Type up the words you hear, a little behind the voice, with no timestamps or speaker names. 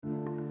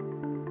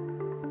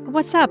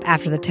What's up,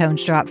 After the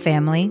Tones Drop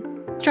family?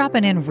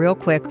 Dropping in real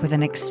quick with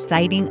an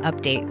exciting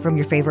update from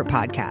your favorite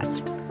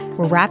podcast.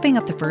 We're wrapping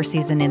up the first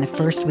season in the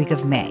first week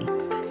of May.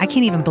 I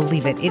can't even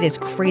believe it. It is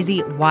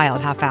crazy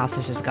wild how fast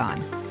this has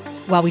gone.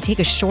 While we take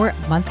a short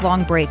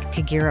month-long break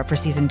to gear up for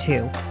season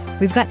 2,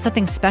 we've got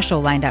something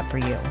special lined up for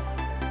you.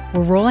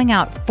 We're rolling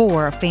out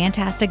 4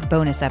 fantastic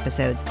bonus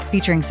episodes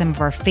featuring some of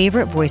our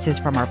favorite voices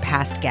from our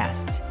past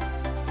guests.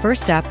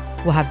 First up,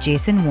 we'll have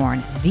Jason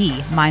Warren,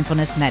 the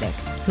mindfulness medic,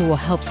 who will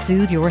help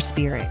soothe your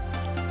spirit.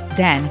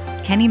 Then,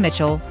 Kenny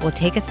Mitchell will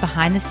take us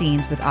behind the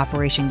scenes with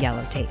Operation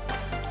Yellow Tape.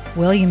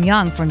 William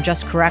Young from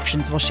Just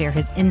Corrections will share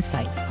his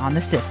insights on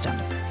the system.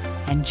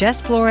 And Jess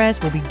Flores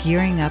will be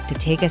gearing up to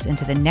take us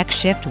into the next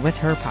shift with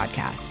her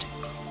podcast.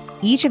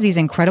 Each of these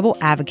incredible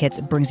advocates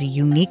brings a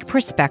unique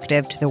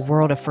perspective to the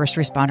world of first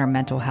responder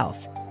mental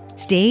health.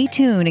 Stay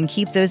tuned and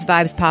keep those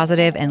vibes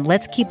positive, and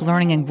let's keep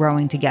learning and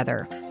growing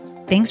together.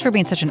 Thanks for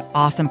being such an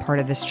awesome part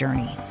of this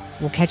journey.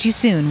 We'll catch you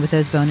soon with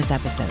those bonus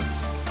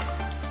episodes.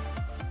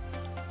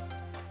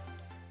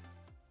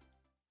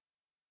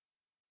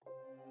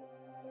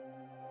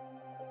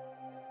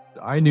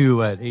 I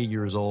knew at 8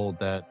 years old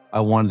that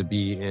I wanted to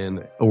be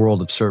in a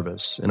world of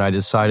service, and I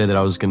decided that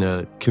I was going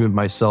to commit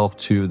myself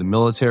to the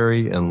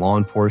military and law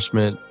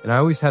enforcement. And I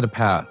always had a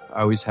path.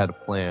 I always had a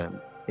plan.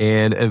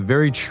 And a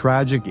very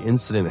tragic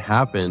incident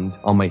happened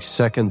on my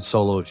second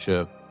solo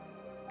shift.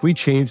 If we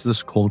change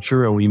this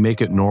culture and we make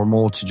it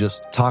normal to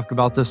just talk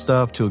about this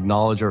stuff, to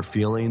acknowledge our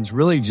feelings,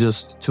 really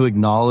just to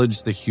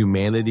acknowledge the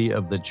humanity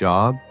of the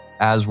job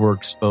as we're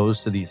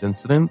exposed to these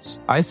incidents,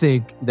 I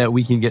think that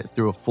we can get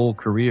through a full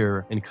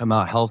career and come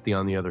out healthy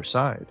on the other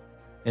side.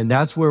 And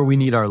that's where we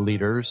need our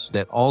leaders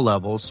at all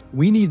levels.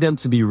 We need them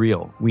to be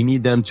real. We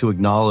need them to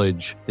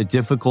acknowledge the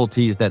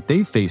difficulties that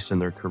they faced in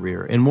their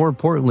career. And more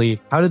importantly,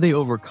 how do they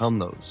overcome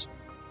those?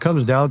 It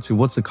comes down to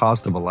what's the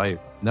cost of a life.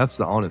 And that's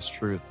the honest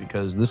truth,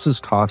 because this is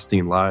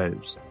costing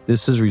lives.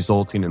 This is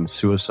resulting in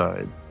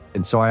suicide.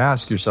 And so I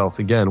ask yourself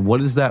again,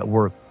 what is that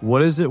worth?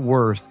 What is it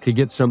worth to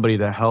get somebody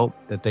the help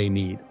that they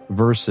need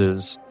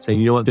versus saying,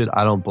 you know what, dude,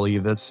 I don't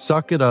believe this.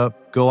 Suck it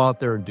up, go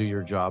out there and do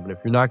your job. And if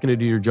you're not going to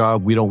do your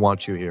job, we don't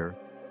want you here.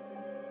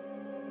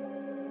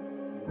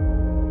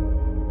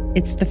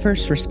 It's the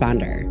first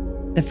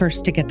responder, the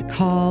first to get the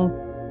call,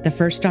 the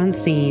first on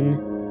scene,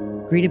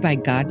 greeted by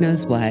God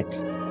knows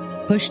what,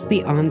 pushed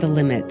beyond the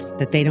limits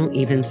that they don't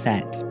even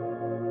set.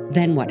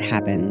 Then what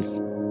happens?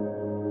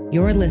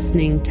 You're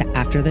listening to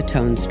After the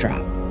Tones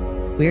Drop.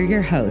 We're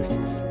your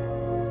hosts.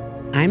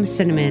 I'm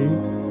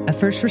Cinnamon, a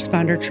first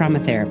responder trauma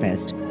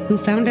therapist who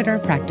founded our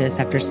practice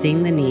after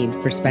seeing the need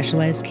for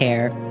specialized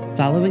care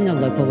following a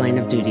local line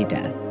of duty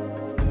death.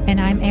 And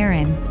I'm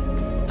Erin.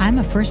 I'm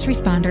a first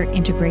responder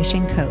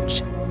integration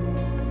coach.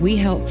 We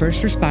help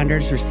first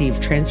responders receive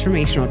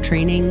transformational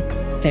training,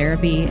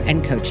 therapy,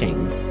 and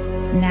coaching.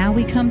 Now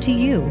we come to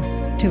you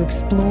to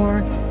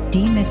explore,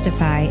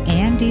 demystify,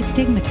 and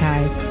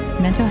destigmatize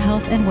mental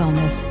health and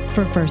wellness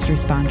for first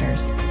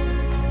responders.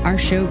 Our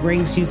show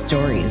brings you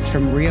stories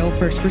from real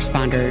first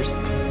responders,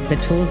 the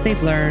tools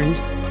they've learned,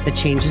 the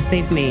changes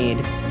they've made,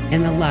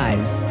 and the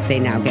lives they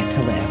now get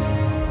to live.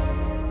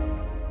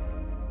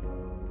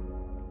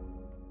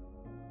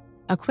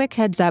 A quick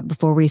heads up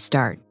before we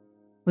start.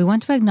 We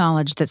want to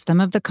acknowledge that some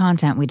of the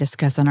content we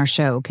discuss on our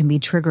show can be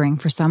triggering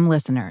for some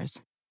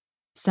listeners.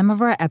 Some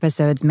of our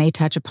episodes may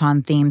touch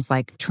upon themes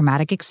like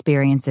traumatic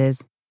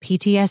experiences,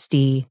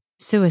 PTSD,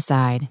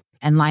 suicide,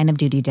 and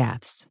line-of-duty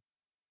deaths.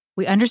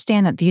 We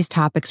understand that these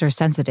topics are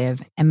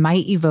sensitive and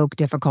might evoke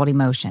difficult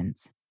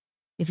emotions.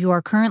 If you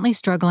are currently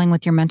struggling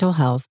with your mental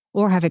health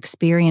or have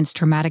experienced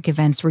traumatic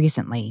events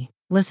recently,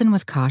 listen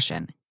with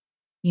caution.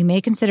 You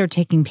may consider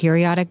taking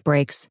periodic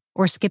breaks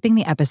or skipping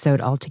the episode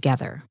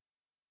altogether.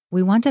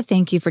 We want to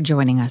thank you for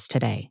joining us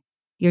today.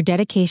 Your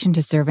dedication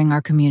to serving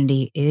our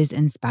community is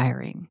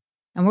inspiring,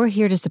 and we're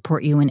here to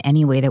support you in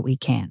any way that we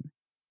can.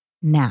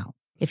 Now,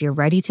 if you're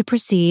ready to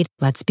proceed,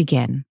 let's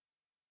begin.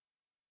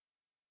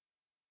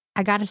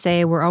 I gotta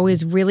say, we're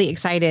always really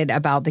excited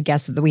about the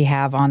guests that we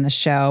have on the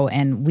show,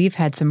 and we've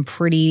had some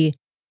pretty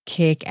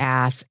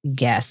kick-ass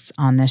guests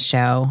on this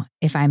show,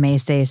 if I may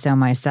say so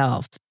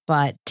myself.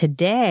 But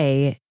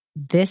today,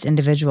 this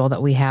individual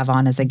that we have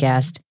on as a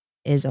guest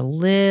is a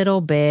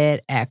little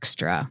bit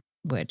extra,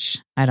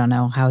 which I don't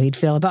know how he'd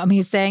feel about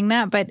me saying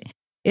that, but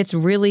it's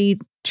really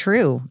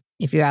true,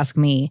 if you ask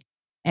me.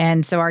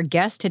 And so our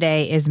guest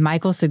today is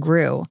Michael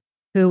Sugrue,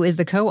 who is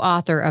the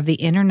co-author of the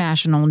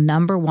international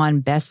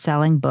 #1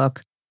 best-selling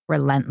book,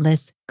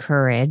 Relentless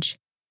Courage,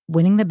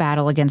 Winning the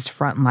Battle Against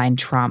Frontline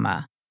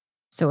Trauma.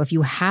 So if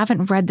you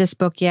haven't read this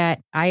book yet,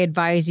 I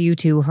advise you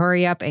to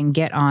hurry up and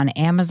get on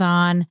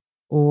Amazon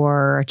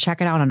or check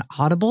it out on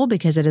Audible,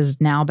 because it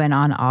has now been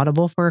on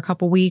Audible for a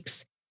couple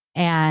weeks,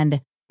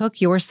 and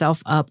hook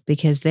yourself up,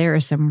 because there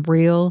is some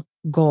real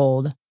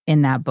gold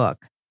in that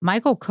book.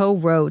 Michael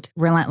co-wrote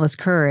Relentless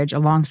Courage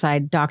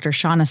alongside Dr.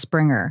 Shauna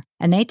Springer,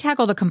 and they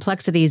tackle the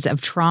complexities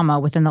of trauma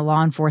within the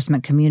law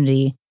enforcement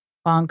community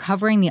while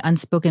uncovering the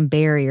unspoken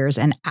barriers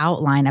and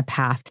outline a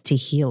path to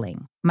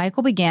healing.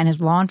 Michael began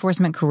his law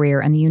enforcement career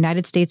in the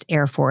United States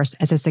Air Force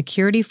as a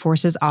security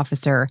forces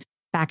officer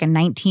back in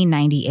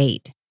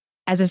 1998.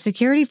 As a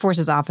security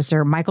forces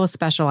officer, Michael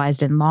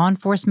specialized in law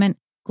enforcement,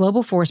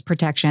 global force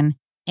protection,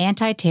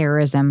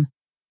 anti-terrorism,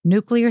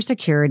 nuclear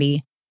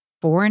security,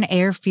 foreign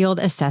airfield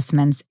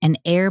assessments, and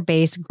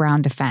air-base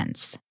ground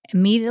defense.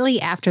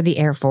 Immediately after the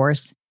Air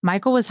Force,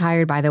 Michael was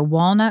hired by the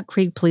Walnut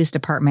Creek Police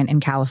Department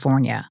in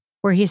California,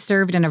 where he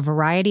served in a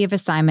variety of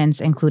assignments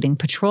including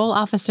patrol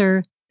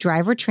officer,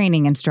 driver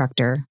training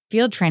instructor,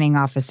 field training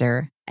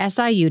officer,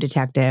 SIU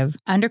detective,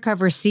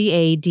 undercover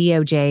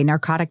CA/DOJ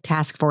narcotic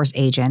task force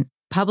agent,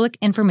 public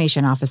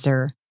information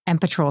officer, and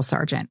patrol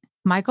sergeant.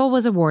 Michael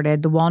was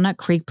awarded the Walnut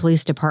Creek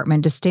Police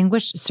Department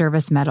Distinguished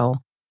Service Medal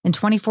in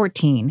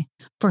 2014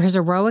 for his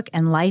heroic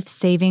and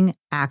life-saving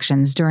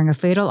actions during a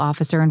fatal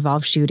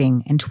officer-involved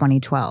shooting in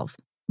 2012.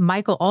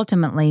 Michael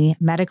ultimately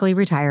medically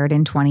retired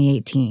in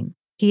 2018.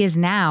 He is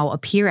now a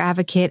peer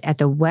advocate at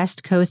the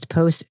West Coast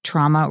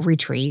Post-Trauma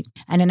Retreat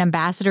and an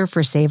ambassador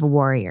for Save a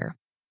Warrior.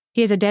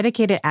 He is a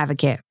dedicated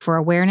advocate for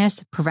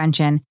awareness,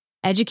 prevention,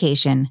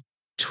 education,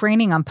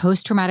 training on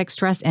post-traumatic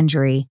stress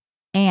injury,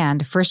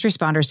 and first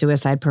responder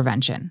suicide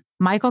prevention.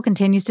 Michael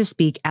continues to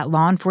speak at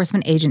law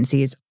enforcement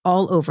agencies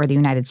all over the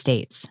United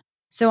States.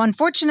 So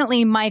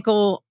unfortunately,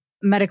 Michael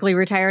medically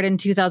retired in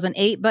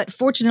 2008, but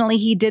fortunately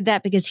he did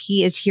that because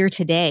he is here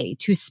today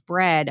to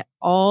spread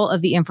all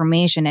of the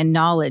information and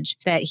knowledge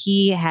that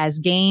he has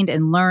gained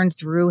and learned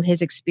through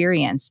his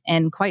experience.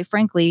 And quite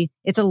frankly,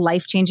 it's a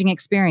life-changing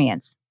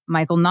experience.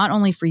 Michael, not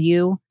only for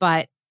you,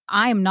 but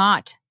I'm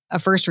not a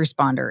first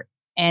responder.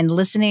 And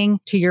listening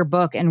to your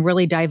book and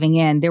really diving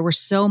in, there was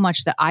so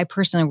much that I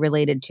personally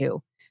related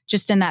to,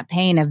 just in that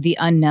pain of the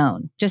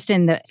unknown, just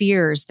in the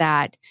fears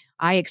that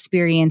I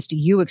experienced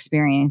you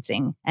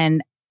experiencing.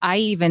 And I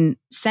even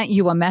sent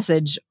you a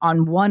message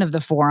on one of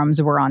the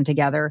forums we're on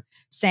together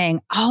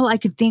saying, all I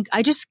could think,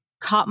 I just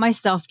caught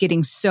myself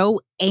getting so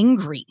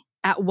angry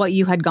at what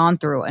you had gone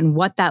through and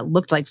what that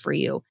looked like for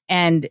you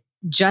and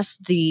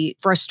just the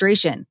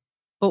frustration.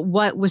 But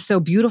what was so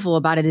beautiful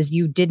about it is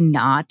you did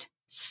not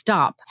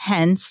stop,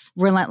 hence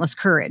relentless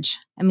courage.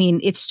 I mean,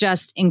 it's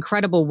just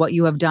incredible what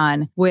you have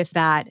done with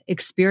that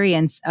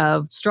experience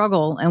of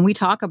struggle. And we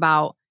talk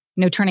about,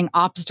 turning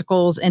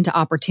obstacles into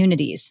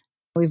opportunities.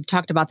 We've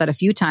talked about that a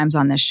few times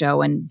on this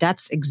show, and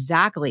that's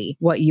exactly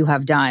what you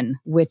have done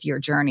with your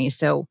journey.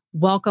 So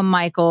welcome,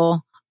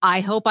 Michael. I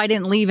hope I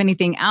didn't leave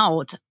anything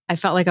out. I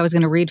felt like I was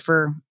going to read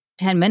for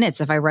 10 minutes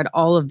if I read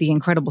all of the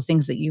incredible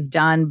things that you've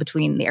done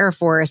between the Air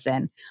Force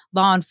and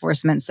law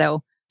enforcement.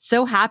 So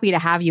happy to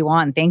have you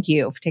on. Thank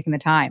you for taking the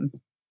time.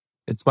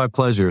 It's my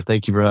pleasure.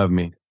 Thank you for having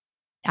me.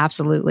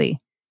 Absolutely.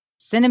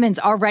 Cinnamon's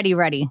already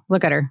ready.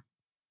 Look at her.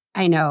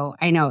 I know.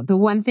 The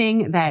one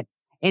thing that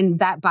in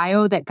that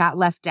bio that got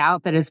left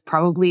out, that is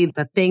probably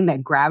the thing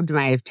that grabbed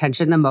my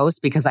attention the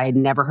most because I had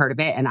never heard of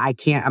it. And I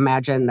can't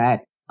imagine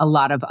that a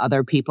lot of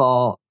other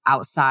people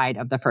outside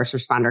of the first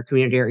responder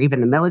community or even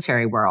the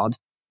military world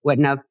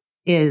wouldn't have,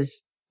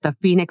 is the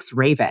Phoenix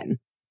Raven.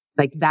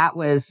 Like that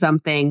was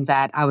something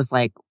that I was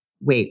like,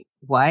 wait,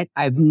 what?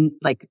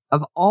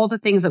 Of all the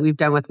things that we've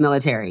done with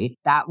military,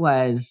 that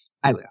was,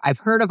 I've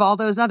heard of all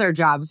those other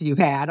jobs you've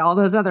had, all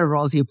those other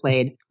roles you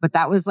played, but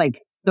that was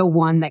like the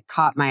one that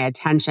caught my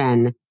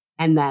attention.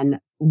 And then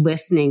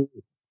listening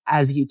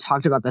as you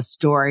talked about the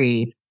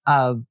story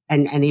of,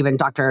 and even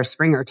Dr.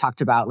 Springer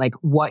talked about like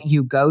what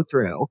you go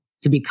through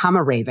to become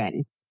a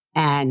Raven.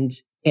 And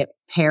it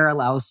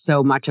parallels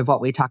so much of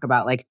what we talk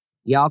about. Like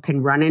y'all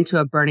can run into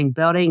a burning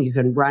building, you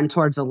can run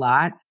towards a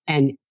lot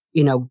and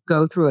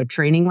go through a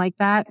training like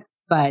that.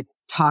 But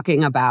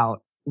talking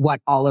about what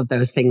all of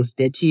those things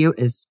did to you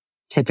is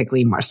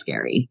typically more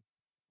scary.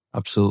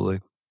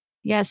 Absolutely.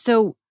 Yeah.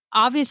 So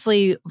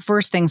obviously,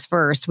 first things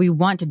first, we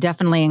want to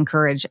definitely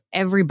encourage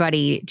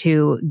everybody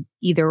to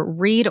either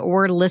read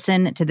or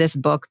listen to this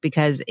book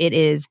because it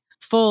is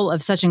full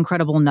of such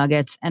incredible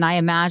nuggets. And I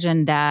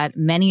imagine that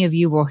many of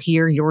you will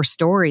hear your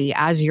story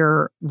as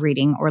you're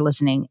reading or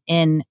listening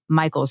in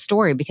Michael's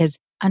story because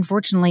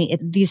unfortunately,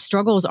 these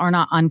struggles are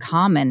not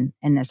uncommon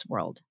in this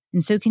world.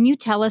 And so can you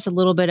tell us a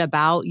little bit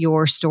about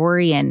your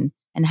story and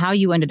how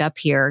you ended up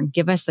here?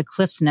 Give us the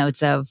Cliff's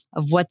Notes of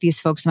what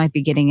these folks might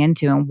be getting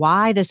into and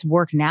why this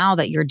work now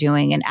that you're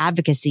doing and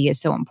advocacy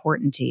is so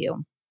important to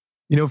you.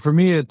 For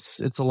me, it's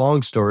a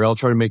long story. I'll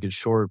try to make it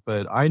short,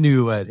 but I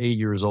knew at 8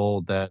 years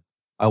old that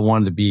I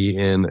wanted to be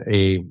in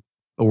a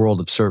world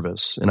of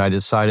service. And I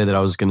decided that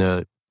I was going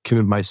to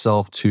commit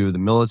myself to the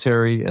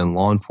military and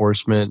law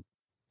enforcement.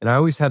 And I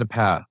always had a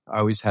path. I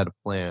always had a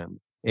plan.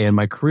 And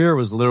my career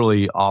was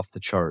literally off the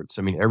charts.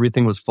 I mean,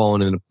 everything was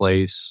falling into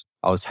place.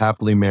 I was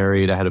happily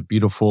married. I had a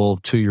beautiful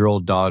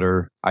 2-year-old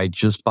daughter. I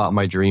just bought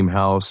my dream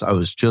house. I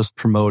was just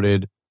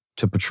promoted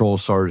to patrol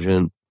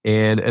sergeant.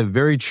 And a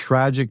very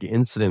tragic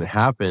incident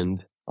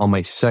happened on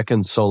my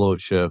second solo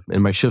shift.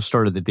 And my shift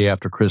started the day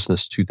after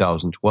Christmas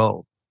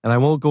 2012. And I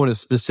won't go into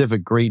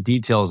specific great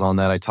details on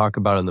that. I talk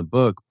about it in the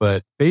book.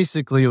 But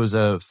basically, it was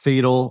a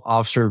fatal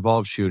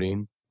officer-involved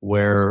shooting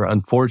where,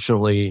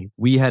 unfortunately,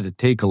 we had to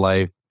take a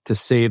life to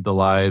save the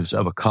lives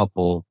of a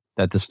couple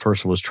that this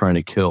person was trying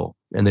to kill.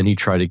 And then he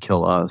tried to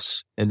kill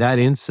us. And that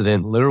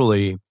incident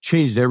literally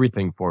changed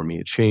everything for me.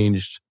 It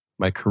changed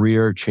my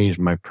career, changed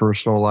my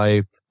personal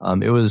life.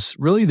 It was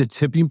really the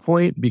tipping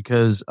point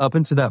because up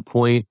until that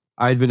point,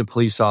 I'd been a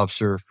police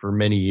officer for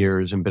many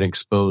years and been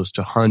exposed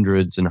to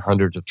hundreds and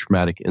hundreds of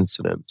traumatic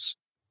incidents.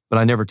 But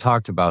I never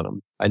talked about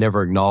them. I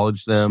never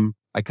acknowledged them.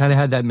 I kind of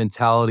had that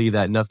mentality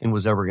that nothing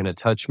was ever going to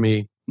touch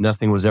me.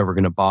 Nothing was ever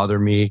going to bother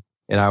me.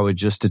 And I would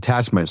just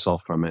detach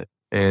myself from it.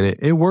 And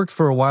it worked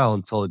for a while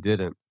until it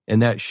didn't.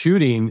 And that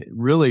shooting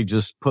really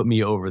just put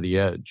me over the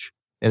edge.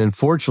 And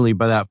unfortunately,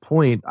 by that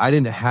point, I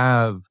didn't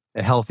have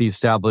a healthy,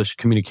 established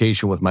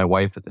communication with my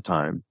wife at the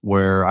time,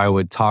 where I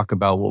would talk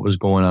about what was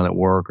going on at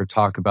work or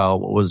talk about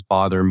what was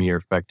bothering me or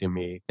affecting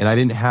me. And I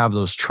didn't have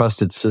those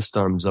trusted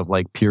systems of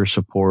like peer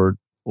support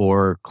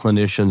or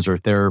clinicians or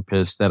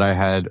therapists that I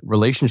had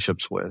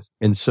relationships with.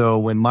 And so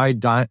when my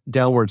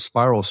downward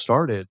spiral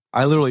started,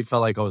 I literally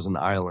felt like I was an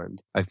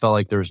island. I felt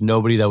like there was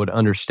nobody that would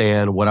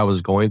understand what I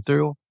was going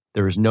through.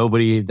 There was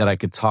nobody that I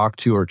could talk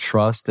to or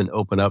trust and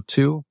open up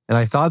to. And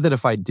I thought that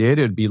if I did,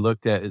 it would be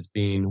looked at as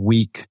being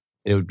weak.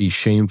 It would be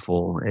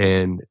shameful.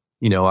 And,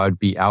 I'd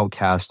be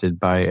outcasted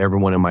by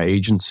everyone in my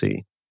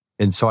agency.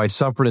 And so I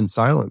suffered in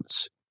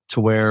silence to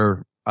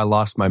where I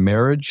lost my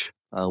marriage.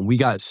 We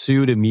got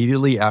sued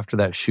immediately after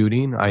that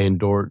shooting. I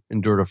endured a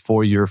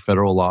 4-year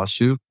federal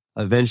lawsuit.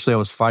 Eventually, I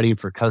was fighting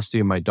for custody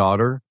of my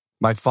daughter.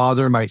 My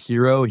father, my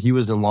hero, he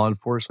was in law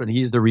enforcement.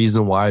 He's the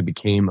reason why I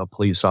became a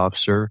police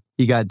officer.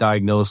 He got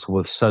diagnosed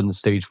with sudden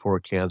stage 4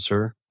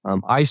 cancer.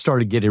 I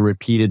started getting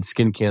repeated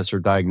skin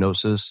cancer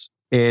diagnosis.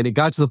 And it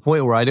got to the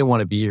point where I didn't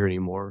want to be here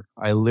anymore.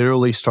 I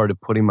literally started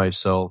putting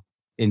myself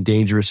in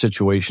dangerous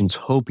situations,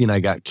 hoping I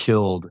got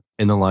killed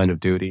in the line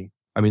of duty.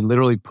 I mean,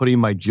 literally putting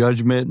my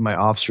judgment, my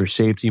officer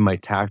safety, my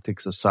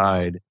tactics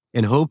aside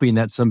and hoping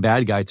that some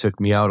bad guy took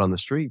me out on the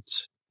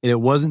streets. And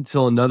it wasn't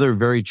until another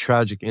very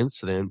tragic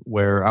incident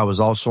where I was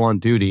also on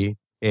duty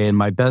and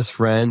my best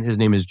friend, his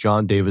name is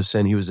John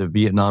Davison. He was a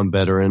Vietnam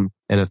veteran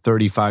and a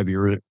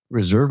 35-year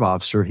reserve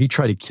officer. He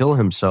tried to kill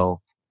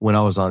himself when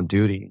I was on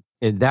duty.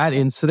 And that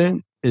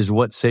incident is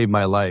what saved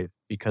my life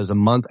because a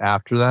month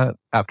after that,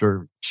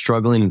 after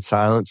struggling in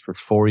silence for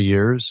 4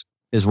 years,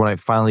 is when I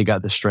finally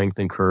got the strength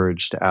and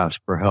courage to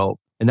ask for help.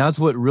 And that's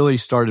what really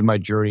started my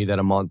journey that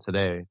I'm on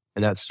today.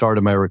 And that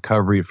started my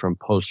recovery from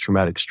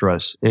post-traumatic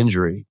stress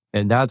injury.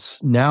 And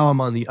now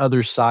I'm on the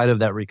other side of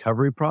that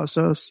recovery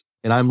process.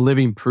 And I'm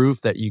living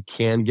proof that you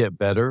can get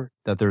better,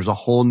 that there's a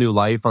whole new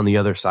life on the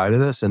other side of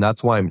this. And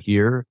that's why I'm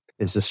here,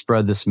 is to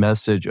spread this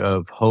message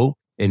of hope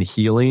and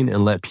healing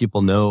and let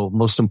people know,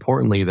 most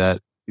importantly,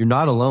 that you're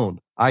not alone.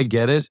 I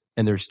get it.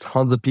 And there's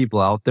tons of people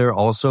out there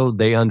also,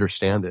 they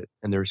understand it.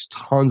 And there's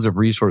tons of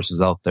resources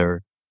out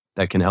there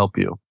that can help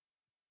you.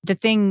 The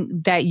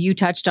thing that you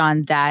touched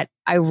on that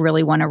I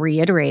really want to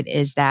reiterate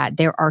is that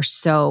there are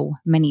so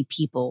many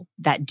people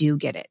that do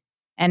get it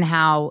and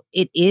how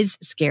it is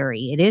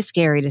scary. It is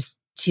scary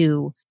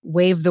to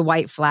wave the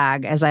white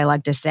flag, as I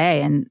like to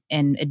say,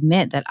 and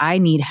admit that I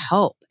need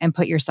help and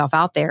put yourself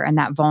out there in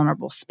that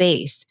vulnerable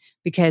space,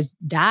 because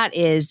that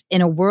is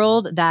in a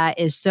world that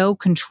is so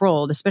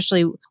controlled,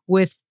 especially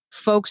with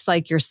folks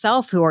like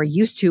yourself who are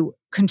used to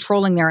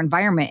controlling their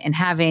environment and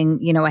having,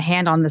 a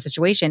hand on the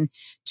situation,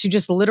 to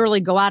just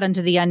literally go out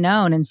into the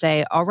unknown and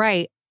say, all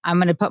right, I'm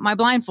going to put my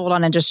blindfold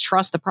on and just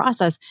trust the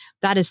process.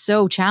 That is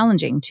so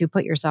challenging to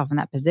put yourself in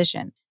that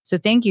position. So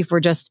thank you for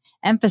just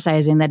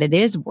emphasizing that it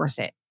is worth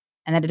it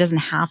and that it doesn't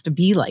have to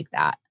be like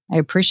that. I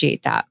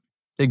appreciate that.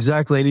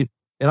 Exactly.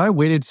 And I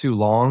waited too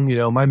long.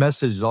 My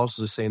message is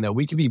also saying that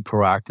we can be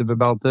proactive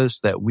about this,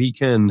 that we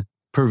can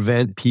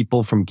prevent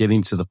people from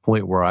getting to the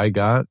point where I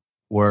got,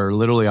 where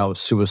literally I was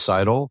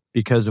suicidal.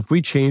 Because if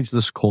we change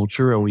this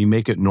culture and we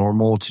make it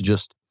normal to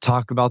just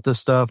talk about this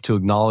stuff, to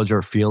acknowledge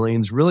our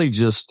feelings, really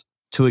just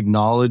to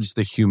acknowledge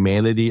the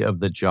humanity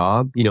of the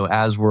job,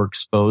 as we're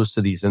exposed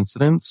to these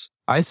incidents,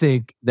 I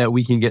think that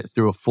we can get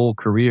through a full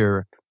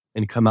career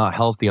and come out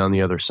healthy on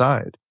the other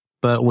side.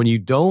 But when you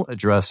don't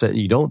address it, and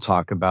you don't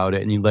talk about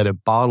it, and you let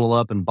it bottle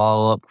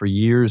up for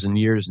years and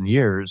years and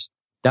years,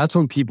 that's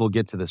when people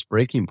get to this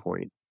breaking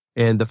point.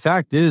 And the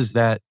fact is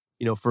that,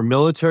 for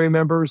military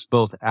members,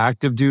 both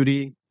active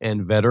duty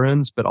and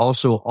veterans, but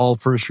also all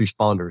first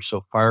responders,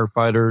 so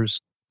firefighters,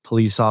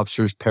 police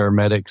officers,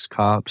 paramedics,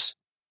 cops,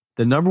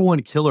 the number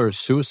one killer is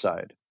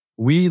suicide.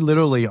 We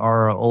literally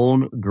are our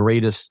own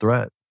greatest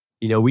threat.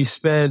 We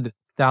spend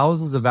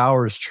thousands of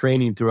hours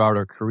training throughout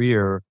our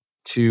career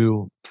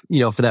to,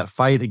 for that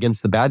fight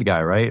against the bad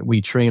guy, right?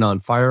 We train on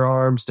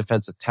firearms,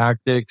 defensive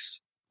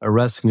tactics,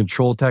 arrest and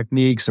control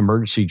techniques,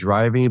 emergency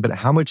driving. But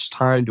how much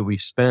time do we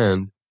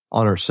spend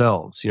on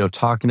ourselves,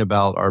 talking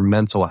about our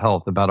mental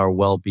health, about our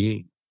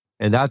well-being?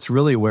 And that's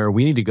really where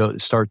we need to go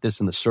start this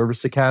in the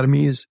service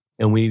academies.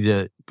 And we need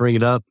to bring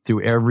it up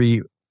through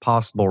every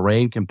possible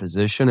rank and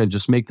position and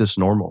just make this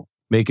normal,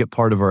 make it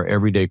part of our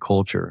everyday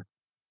culture.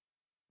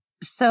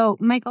 So,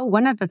 Michael,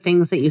 one of the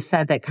things that you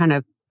said that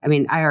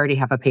I already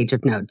have a page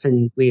of notes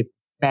and we've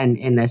been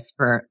in this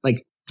for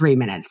like 3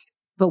 minutes,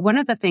 But one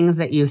of the things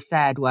that you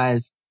said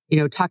was,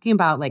 talking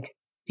about like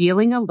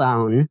feeling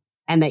alone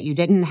and that you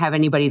didn't have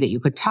anybody that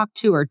you could talk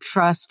to or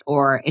trust,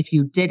 or if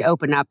you did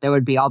open up, there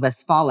would be all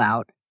this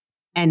fallout.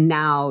 And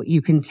now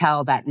you can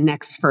tell that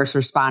next first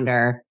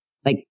responder,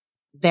 like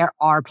there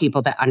are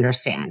people that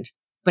understand.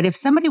 But if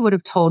somebody would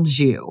have told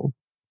you,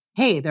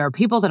 hey, there are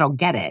people that'll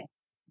get it,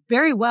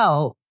 very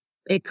well,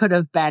 it could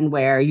have been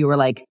where you were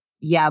like,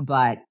 yeah,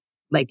 but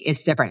like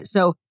it's different.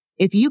 So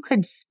if you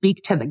could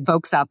speak to the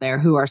folks out there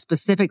who are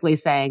specifically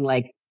saying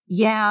like,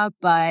 yeah,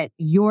 but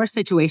your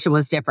situation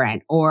was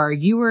different, or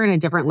you were in a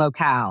different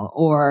locale,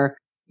 or,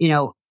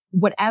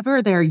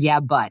 whatever their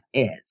yeah, but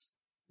is,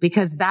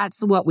 because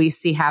that's what we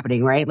see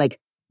happening, right? Like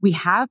we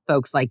have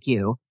folks like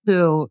you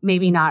who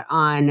maybe not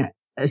on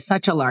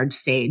such a large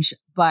stage,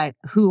 but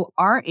who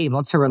are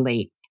able to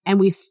relate. And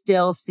we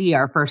still see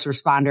our first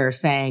responders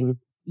saying,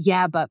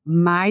 yeah, but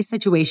my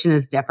situation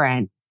is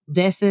different.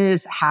 This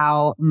is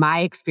how my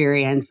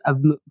experience of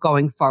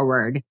going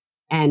forward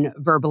and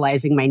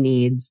verbalizing my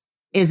needs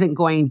isn't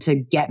going to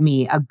get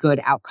me a good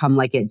outcome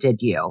like it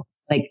did you.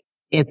 Like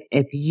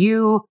if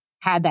you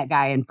had that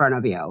guy in front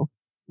of you,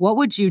 what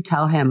would you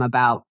tell him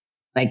about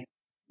like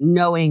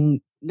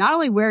knowing not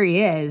only where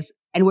he is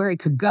and where he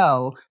could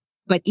go,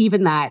 but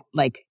even that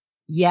like,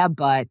 yeah,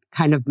 but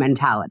kind of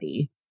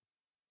mentality?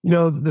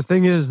 The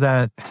thing is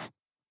that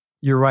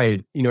you're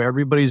right.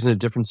 Everybody's in a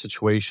different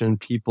situation.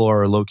 People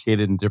are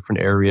located in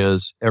different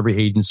areas. Every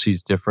agency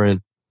is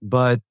different.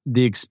 But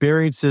the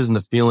experiences and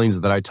the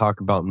feelings that I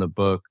talk about in the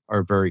book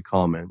are very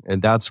common.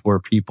 And that's where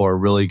people are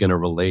really going to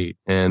relate.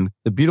 And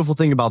the beautiful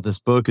thing about this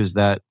book is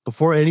that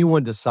before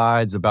anyone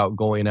decides about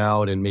going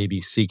out and maybe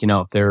seeking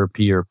out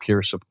therapy or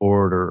peer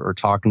support or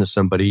talking to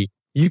somebody,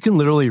 you can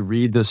literally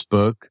read this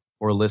book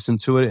or listen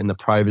to it in the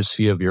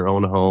privacy of your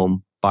own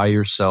home by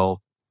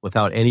yourself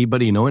without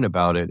anybody knowing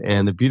about it.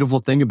 And the beautiful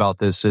thing about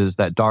this is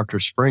that Dr.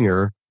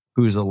 Springer,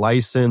 who's a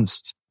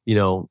licensed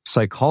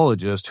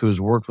psychologist who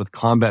has worked with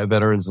combat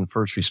veterans and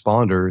first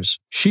responders,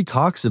 she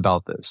talks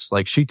about this.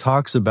 Like she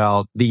talks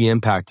about the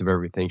impact of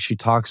everything. She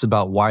talks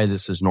about why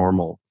this is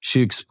normal.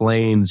 She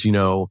explains,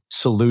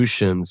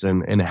 solutions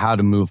and how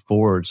to move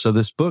forward. So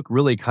this book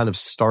really kind of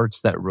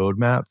starts that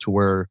roadmap to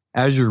where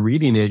as you're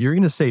reading it, you're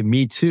going to say,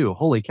 me too.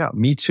 Holy cow,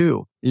 me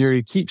too. You're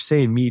going to keep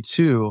saying me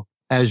too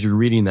as you're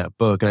reading that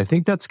book. And I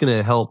think that's going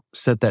to help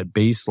set that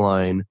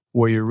baseline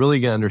where you're really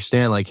going to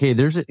understand like, hey,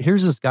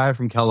 here's this guy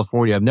from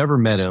California. I've never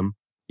met him,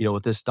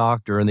 with this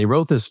doctor, and they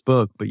wrote this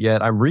book, but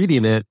yet I'm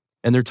reading it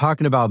and they're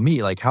talking about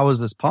me. Like, how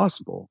is this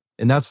possible?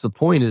 And that's the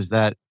point, is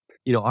that,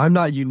 I'm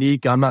not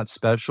unique. I'm not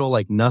special.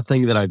 Like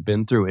nothing that I've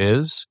been through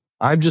is.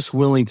 I'm just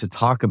willing to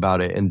talk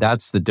about it. And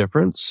that's the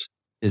difference,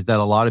 is that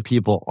a lot of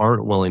people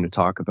aren't willing to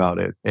talk about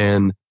it.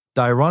 And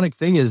the ironic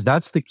thing is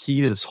that's the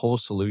key to this whole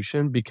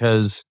solution,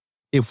 because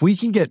if we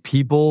can get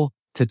people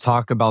to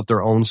talk about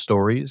their own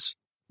stories,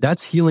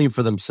 that's healing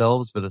for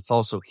themselves, but it's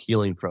also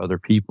healing for other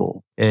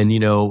people. And,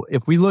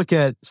 if we look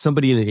at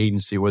somebody in an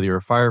agency, whether you're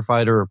a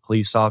firefighter or a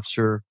police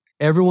officer,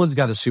 everyone's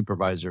got a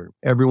supervisor.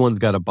 Everyone's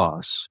got a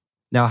boss.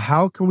 Now,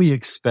 how can we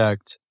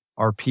expect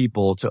our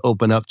people to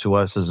open up to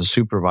us as a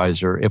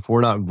supervisor if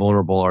we're not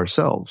vulnerable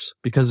ourselves?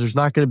 Because there's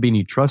not going to be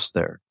any trust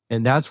there.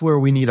 And that's where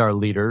we need our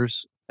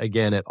leaders,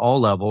 again, at all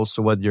levels.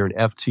 So whether you're an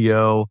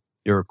FTO,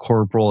 you're a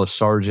corporal, a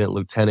sergeant,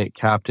 lieutenant,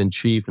 captain,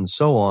 chief, and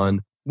so on,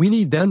 we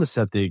need them to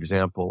set the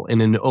example. And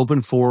in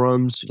open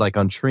forums, like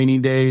on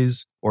training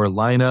days or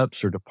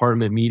lineups or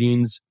department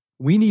meetings,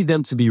 we need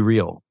them to be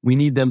real. We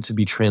need them to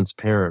be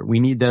transparent. We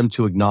need them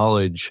to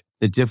acknowledge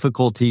the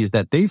difficulties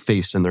that they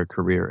faced in their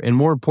career. And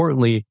more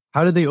importantly,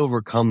 how do they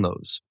overcome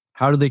those?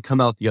 How do they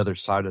come out the other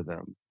side of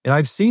them? And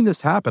I've seen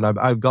this happen.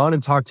 I've gone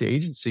and talked to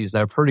agencies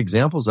and I've heard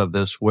examples of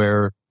this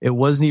where it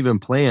wasn't even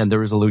planned.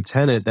 There was a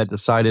lieutenant that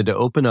decided to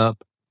open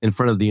up in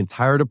front of the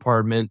entire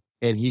department,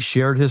 and he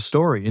shared his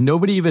story. And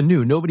nobody even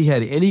knew. Nobody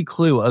had any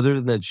clue other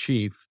than the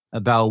chief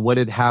about what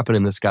had happened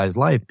in this guy's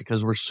life,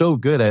 because we're so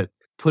good at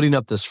putting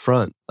up this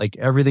front. Like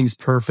everything's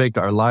perfect.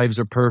 Our lives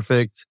are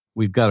perfect.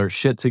 We've got our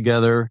shit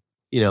together.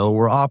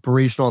 We're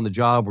operational on the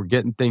job. We're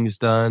getting things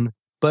done.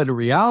 But the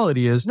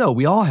reality is, no,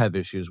 we all have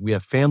issues. We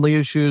have family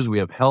issues. We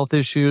have health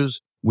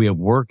issues. We have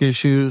work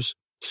issues.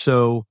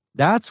 So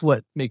that's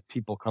what makes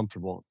people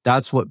comfortable.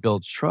 That's what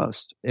builds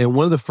trust. And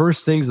one of the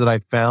first things that I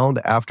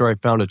found after I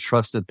found a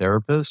trusted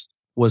therapist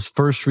was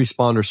first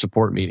responder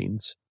support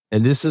meetings.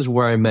 And this is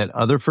where I met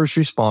other first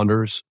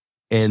responders,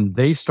 and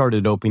they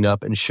started opening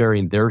up and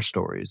sharing their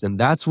stories. And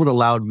that's what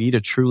allowed me to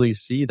truly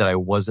see that I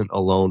wasn't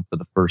alone for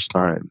the first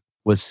time,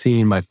 was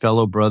seeing my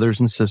fellow brothers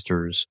and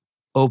sisters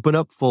open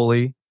up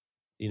fully,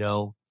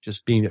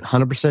 just being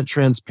 100%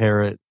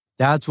 transparent.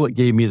 That's what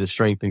gave me the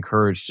strength and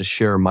courage to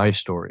share my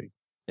story.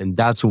 And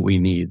that's what we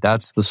need.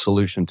 That's the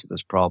solution to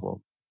this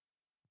problem.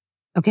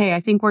 Okay,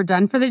 I think we're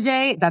done for the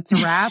day. That's a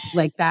wrap.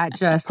 Like that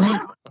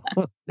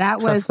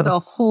was the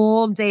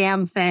whole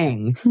damn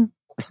thing.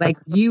 Like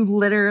you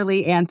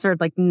literally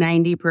answered like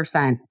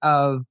 90%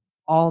 of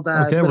all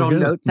the little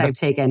notes I've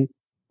taken.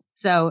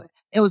 So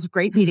it was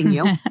great meeting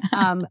you.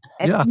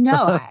 Yeah.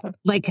 No,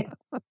 like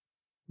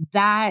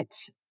that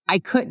I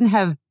couldn't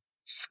have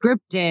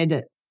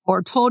scripted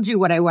or told you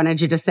what I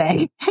wanted you to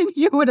say, and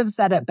you would have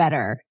said it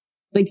better.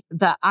 Like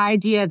the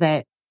idea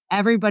that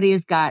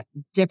everybody's got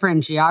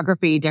different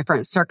geography,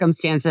 different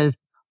circumstances,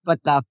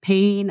 but the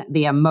pain,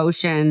 the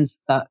emotions,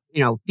 the,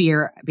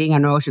 fear being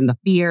an emotion, the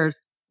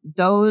fears,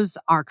 those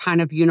are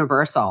kind of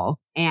universal.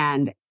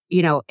 And,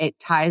 it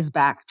ties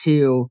back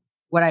to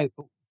what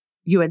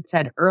you had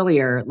said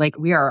earlier, like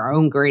we are our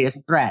own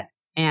greatest threat.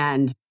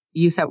 And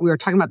you said we were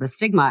talking about the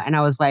stigma, and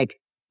I was like,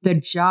 the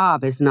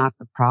job is not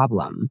the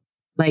problem.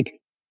 Like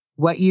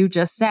what you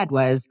just said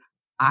was,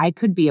 I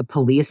could be a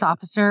police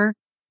officer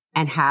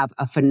and have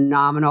a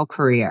phenomenal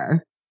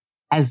career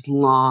as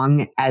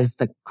long as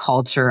the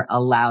culture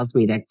allows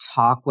me to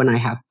talk when I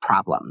have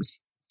problems.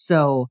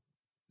 So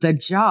the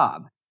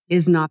job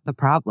is not the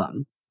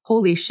problem.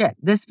 Holy shit,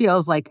 this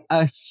feels like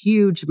a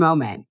huge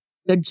moment.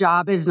 The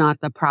job is not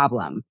the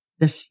problem.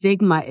 The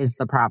stigma is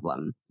the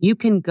problem. You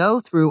can go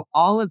through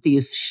all of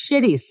these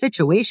shitty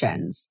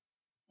situations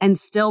and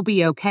still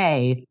be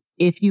okay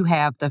if you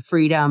have the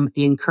freedom,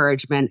 the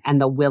encouragement,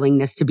 and the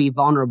willingness to be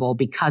vulnerable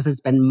because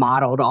it's been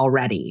modeled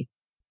already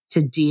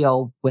to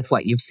deal with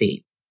what you've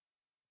seen.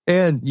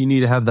 And you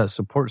need to have that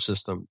support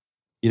system.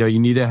 You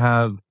need to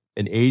have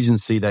an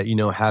agency that,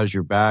 has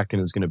your back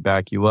and is going to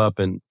back you up.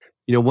 And,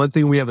 one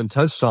thing we haven't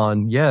touched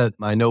on yet,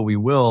 I know we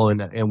will,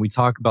 and we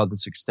talk about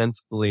this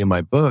extensively in my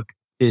book,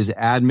 is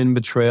admin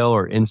betrayal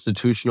or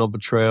institutional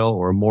betrayal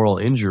or moral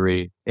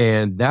injury.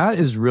 And that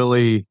is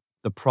really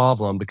the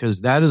problem,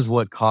 because that is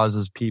what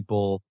causes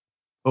people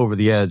over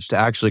the edge to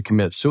actually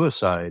commit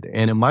suicide.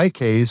 And in my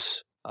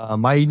case,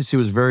 my agency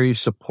was very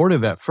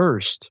supportive at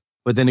first,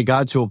 but then it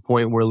got to a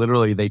point where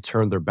literally they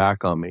turned their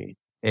back on me.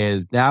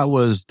 And that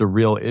was the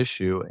real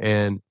issue.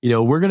 And,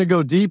 we're going to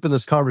go deep in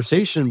this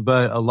conversation,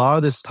 but a lot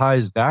of this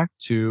ties back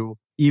to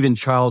even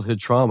childhood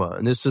trauma.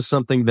 And this is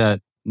something that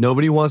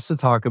nobody wants to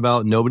talk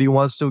about. Nobody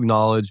wants to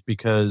acknowledge,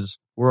 because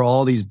we're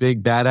all these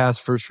big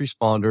badass first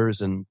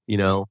responders and,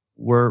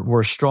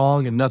 we're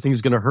strong and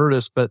nothing's going to hurt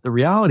us. But the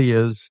reality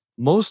is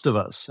most of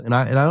us, and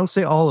I don't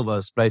say all of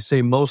us, but I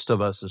say most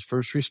of us as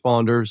first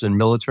responders and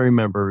military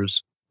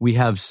members, we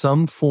have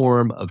some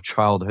form of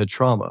childhood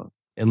trauma.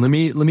 And let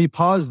me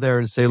pause there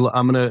and say,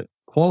 I'm going to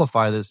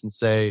qualify this and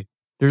say,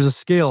 there's a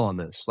scale on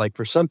this. Like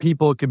for some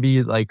people, it could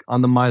be like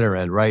on the minor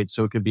end, right?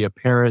 So it could be a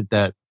parent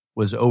that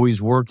was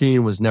always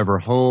working, was never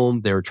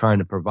home. They were trying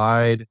to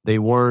provide. They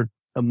weren't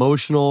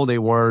emotional. They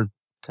weren't,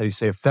 how do you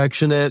say,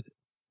 affectionate.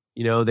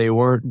 They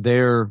weren't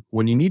there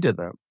when you needed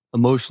them,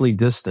 emotionally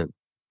distant.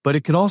 But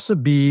it could also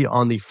be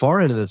on the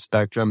far end of the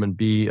spectrum and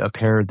be a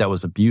parent that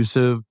was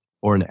abusive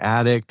or an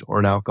addict or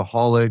an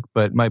alcoholic.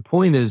 But my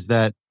point is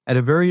that at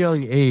a very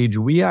young age,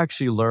 we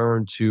actually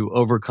learn to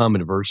overcome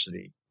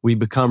adversity. We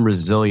become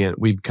resilient.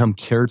 We become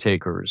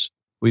caretakers.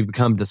 We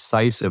become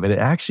decisive. And it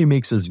actually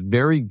makes us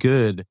very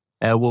good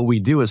at what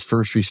we do as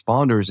first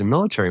responders and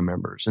military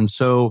members. And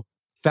so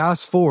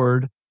fast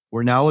forward,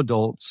 we're now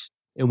adults,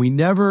 and we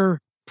never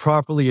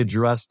properly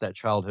addressed that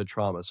childhood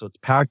trauma. So it's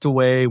packed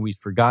away. We've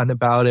forgotten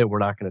about it. We're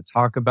not going to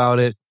talk about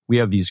it. We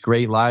have these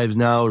great lives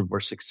now. We're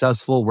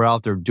successful. We're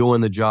out there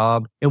doing the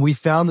job. And we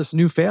found this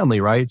new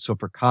family, right? So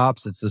for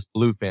cops, it's this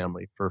blue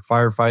family. For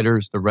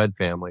firefighters, the red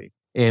family.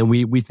 And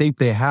we think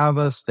they have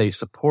us, they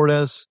support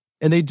us,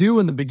 and they do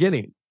in the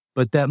beginning.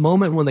 But that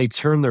moment when they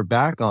turn their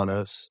back on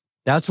us,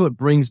 that's what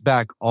brings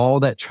back all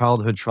that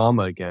childhood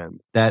trauma again,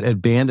 that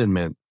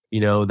abandonment,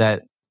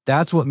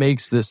 that's what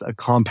makes this a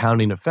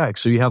compounding effect.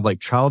 So you have like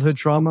childhood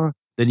trauma,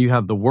 then you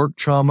have the work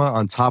trauma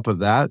on top of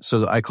that.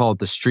 So I call it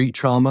the street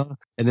trauma.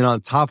 And then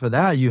on top of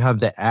that, you have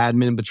the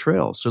admin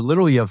betrayal. So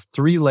literally you have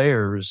 3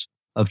 layers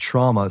of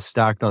trauma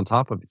stacked on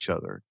top of each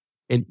other.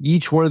 And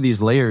each one of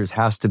these layers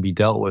has to be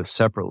dealt with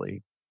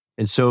separately.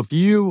 And so if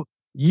you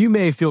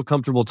may feel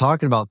comfortable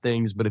talking about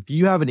things, but if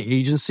you have an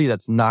agency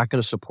that's not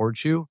going to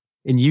support you,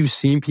 and you've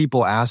seen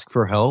people ask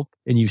for help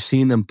and you've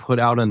seen them put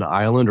out on an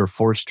island or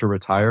forced to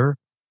retire,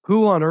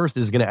 who on earth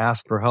is going to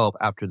ask for help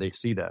after they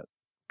see that?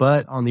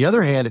 But on the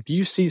other hand, if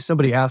you see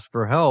somebody ask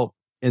for help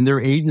and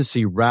their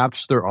agency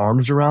wraps their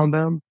arms around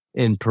them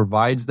and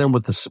provides them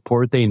with the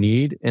support they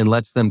need and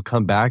lets them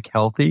come back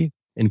healthy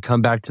and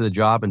come back to the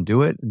job and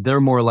do it,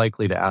 they're more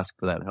likely to ask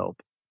for that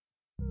help.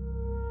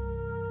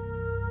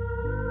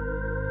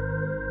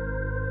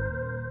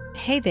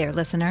 Hey there,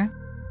 listener.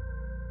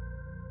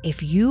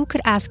 If you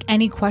could ask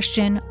any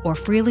question or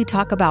freely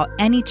talk about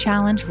any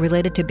challenge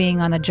related to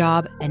being on the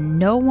job and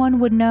no one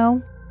would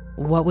know,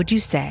 what would you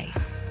say?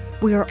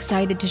 We are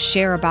excited to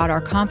share about our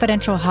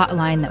confidential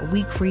hotline that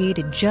we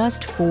created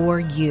just for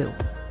you.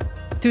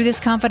 Through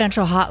this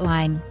confidential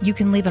hotline, you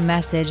can leave a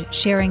message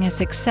sharing a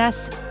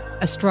success,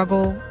 a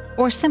struggle,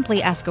 or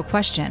simply ask a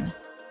question.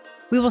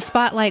 We will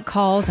spotlight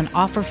calls and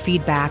offer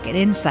feedback and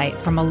insight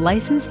from a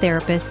licensed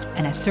therapist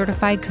and a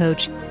certified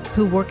coach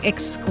who work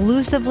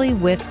exclusively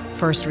with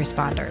first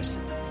responders.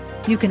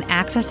 You can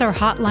access our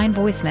hotline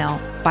voicemail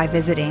by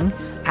visiting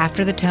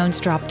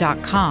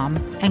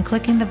afterthetonesdrop.com and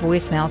clicking the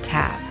voicemail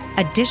tab.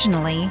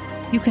 Additionally,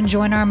 you can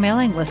join our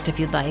mailing list if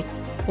you'd like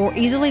or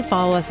easily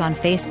follow us on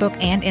Facebook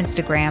and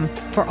Instagram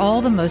for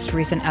all the most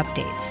recent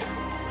updates.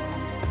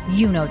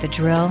 You know the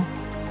drill.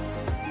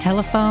 Tell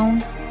a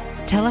phone,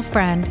 tell a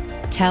friend,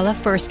 tell a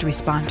first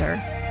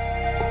responder.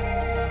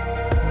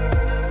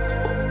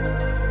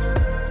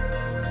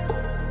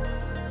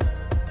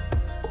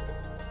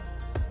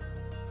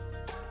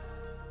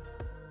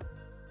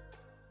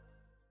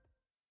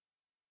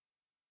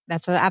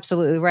 That's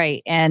absolutely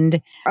right.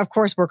 And of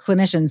course, we're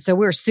clinicians, so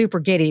we're super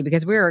giddy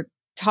because we're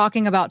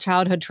talking about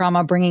childhood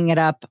trauma, bringing it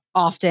up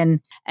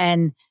often.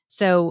 And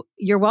so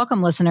you're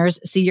welcome, listeners.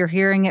 See, you're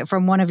hearing it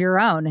from one of your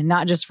own and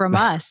not just from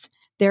us.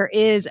 There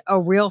is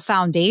a real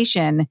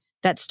foundation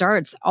that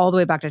starts all the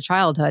way back to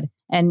childhood.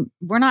 And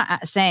we're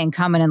not saying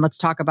come in and let's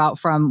talk about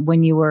from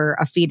when you were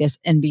a fetus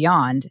and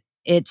beyond.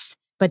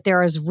 But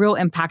there is real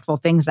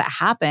impactful things that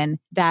happen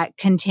that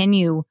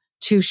continue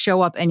to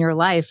show up in your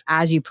life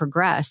as you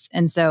progress.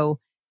 And so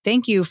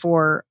thank you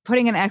for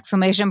putting an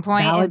exclamation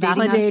point and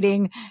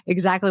validating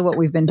exactly what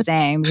we've been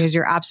saying, because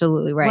you're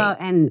absolutely right. Well,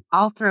 and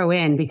I'll throw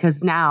in,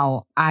 because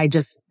now I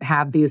just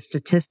have these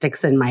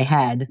statistics in my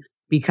head,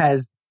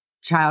 because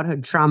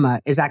childhood trauma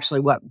is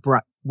actually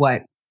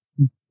what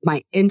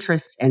my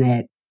interest in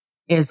it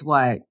is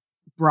what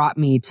brought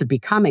me to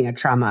becoming a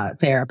trauma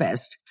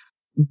therapist.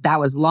 That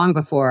was long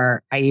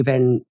before I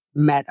even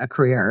met a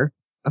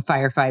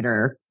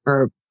firefighter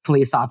or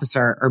police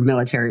officer or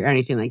military or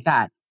anything like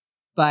that.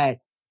 But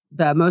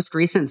the most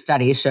recent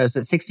study shows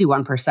that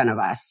 61% of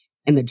us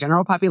in the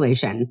general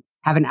population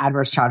have an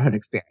adverse childhood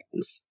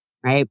experience,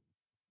 right?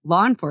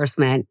 Law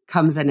enforcement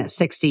comes in at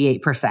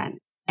 68%.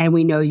 And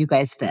we know you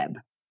guys fib,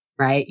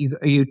 right?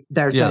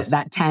 There's yes.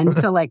 that tend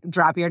to like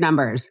drop your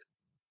numbers.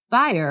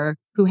 Fire,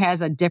 who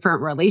has a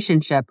different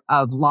relationship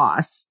of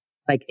loss,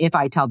 like if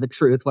I tell the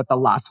truth, what the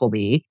loss will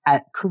be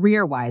at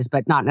career wise,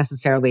 but not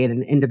necessarily at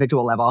an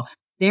individual level,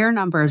 their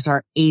numbers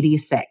are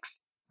 86%.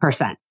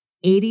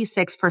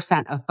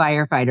 86% of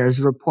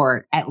firefighters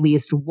report at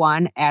least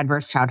one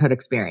adverse childhood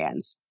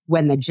experience,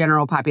 when the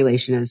general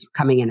population is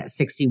coming in at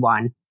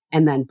 61.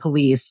 And then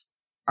police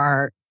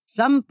are,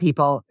 some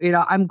people,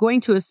 I'm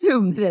going to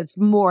assume that it's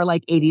more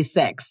like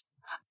 86,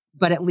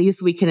 but at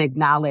least we can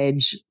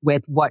acknowledge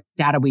with what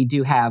data we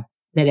do have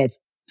that it's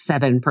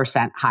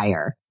 7%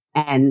 higher.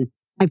 And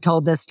I've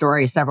told this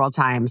story several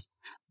times.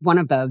 One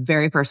of the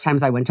very first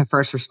times I went to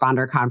first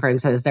responder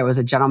conferences, there was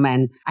a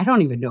gentleman, I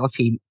don't even know if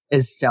he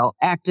is still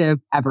active,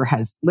 ever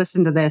has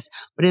listened to this,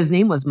 but his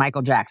name was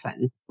Michael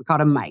Jackson. We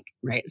called him Mike,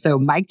 right? So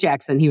Mike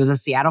Jackson, he was a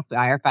Seattle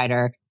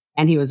firefighter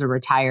and he was a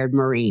retired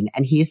Marine.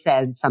 And he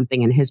said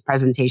something in his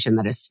presentation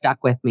that has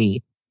stuck with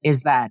me,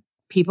 is that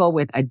people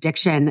with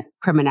addiction,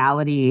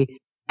 criminality,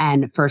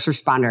 and first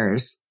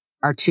responders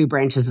are two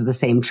branches of the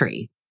same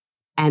tree.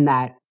 And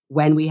that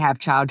when we have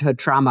childhood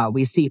trauma,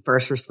 we see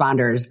first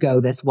responders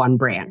go this one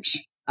branch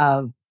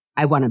of,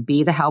 I want to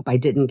be the help I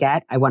didn't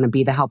get. I want to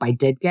be the help I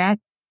did get.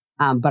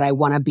 But I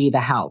want to be the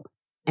help.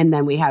 And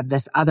then we have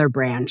this other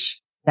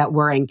branch that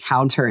we're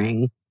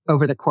encountering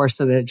over the course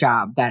of the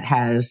job that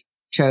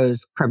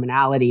chose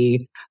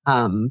criminality,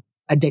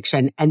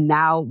 addiction. And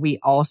now we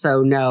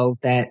also know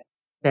that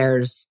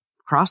there's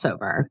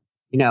crossover.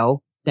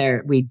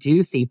 We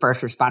do see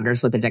first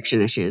responders with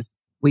addiction issues.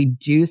 We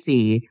do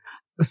see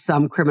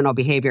some criminal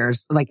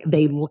behaviors, like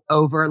they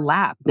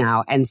overlap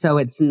now. And so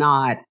it's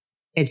not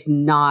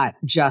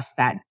just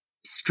that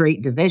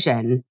straight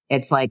division.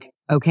 It's like,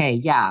 okay,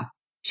 yeah,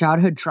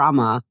 childhood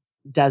trauma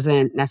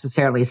doesn't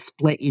necessarily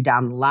split you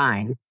down the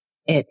line.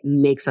 It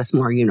makes us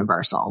more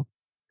universal.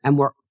 And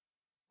we're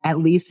at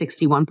least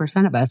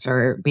 61% of us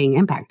are being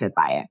impacted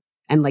by it.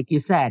 And like you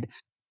said,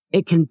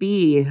 it can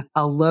be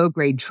a low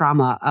grade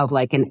trauma of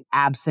like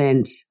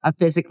a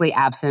physically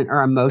absent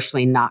or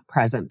emotionally not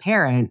present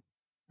parent.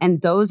 And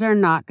those are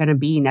not going to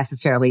be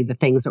necessarily the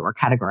things that we're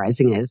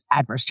categorizing as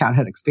adverse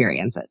childhood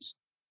experiences,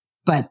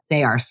 but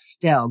they are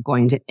still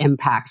going to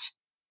impact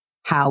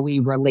how we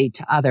relate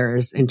to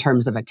others in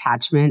terms of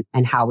attachment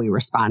and how we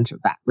respond to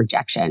that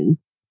rejection.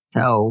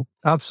 So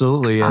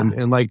absolutely.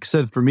 And like I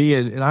said, for me,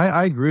 and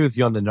I agree with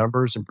you on the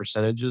numbers and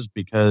percentages,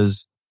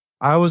 because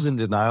I was in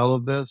denial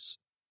of this.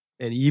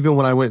 And even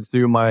when I went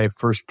through my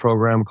first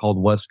program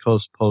called West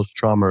Coast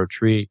Post-Trauma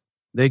Retreat,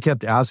 they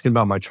kept asking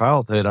about my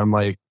childhood. I'm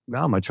like,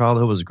 no, my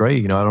childhood was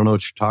great. I don't know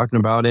what you're talking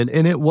about. And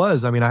it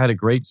was, I had a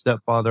great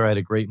stepfather. I had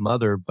a great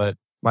mother, but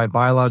my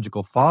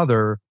biological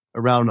father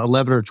around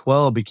 11 or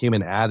 12 became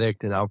an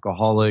addict, an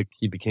alcoholic.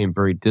 He became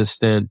very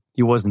distant.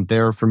 He wasn't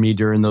there for me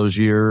during those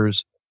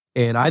years.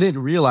 And I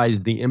didn't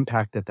realize the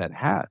impact that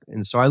had.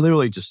 And so I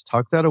literally just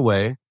tucked that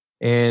away.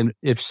 And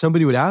if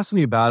somebody would ask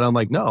me about it, I'm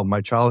like, no,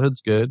 my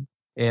childhood's good.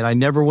 And I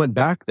never went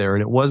back there.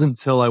 And it wasn't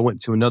until I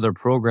went to another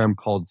program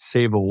called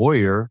Save a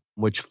Warrior,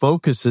 which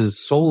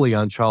focuses solely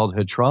on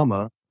childhood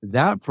trauma.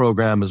 That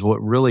program is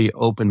what really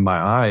opened my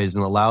eyes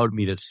and allowed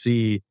me to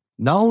see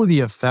not only the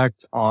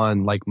effect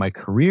on like my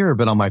career,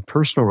 but on my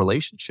personal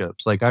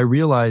relationships. Like I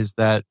realized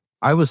that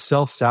I was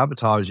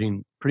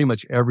self-sabotaging pretty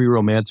much every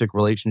romantic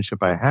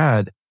relationship I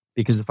had,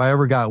 because if I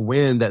ever got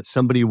wind that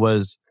somebody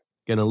was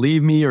going to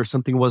leave me or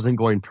something wasn't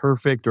going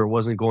perfect or it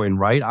wasn't going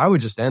right, I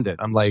would just end it.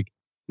 I'm like,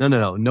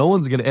 no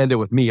one's going to end it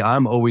with me.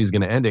 I'm always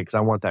going to end it because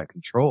I want that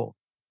control.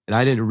 And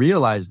I didn't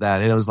realize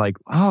that. And I was like,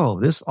 oh,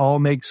 this all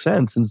makes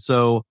sense. And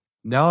so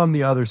now on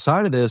the other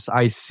side of this,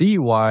 I see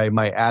why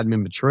my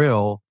admin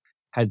betrayal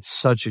had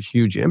such a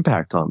huge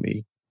impact on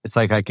me. It's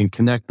like I can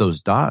connect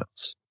those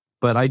dots.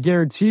 But I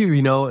guarantee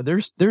you,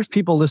 there's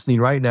people listening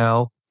right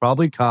now,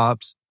 probably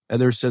cops,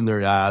 and they're sitting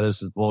there,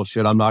 this is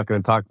bullshit. I'm not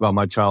going to talk about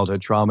my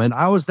childhood trauma. And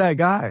I was that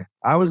guy.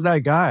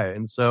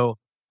 And so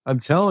I'm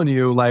telling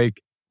you,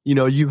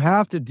 you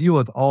have to deal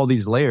with all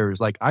these layers.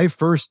 Like I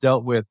first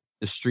dealt with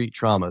the street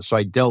trauma. So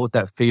I dealt with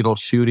that fatal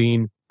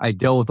shooting. I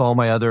dealt with all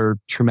my other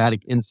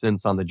traumatic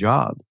incidents on the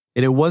job.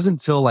 And it wasn't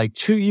until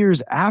 2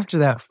 years after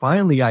that,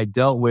 finally, I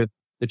dealt with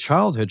the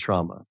childhood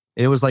trauma.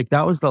 And it was like,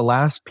 that was the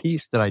last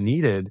piece that I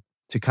needed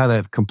to kind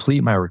of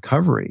complete my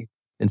recovery.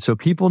 And so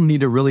people need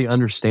to really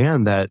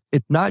understand that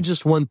it's not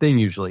just one thing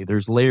usually.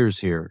 There's layers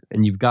here,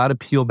 and you've got to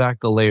peel back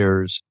the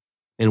layers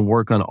and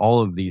work on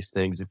all of these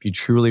things if you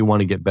truly want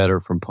to get better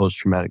from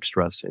post-traumatic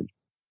stress syndrome.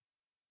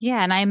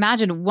 Yeah. And I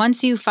imagine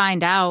once you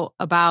find out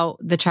about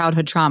the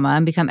childhood trauma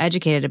and become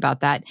educated about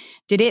that,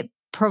 did it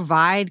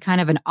provide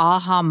kind of an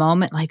aha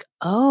moment like,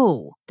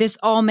 oh, this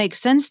all makes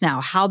sense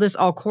now, how this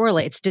all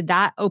correlates? Did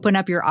that open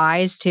up your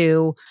eyes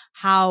to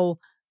how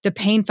the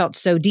pain felt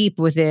so deep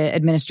with the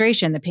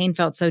administration? The pain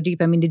felt so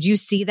deep. I mean, did you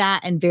see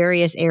that in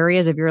various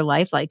areas of your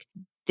life? Like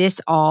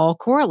this all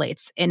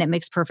correlates and it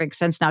makes perfect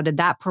sense now. Did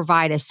that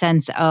provide a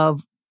sense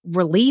of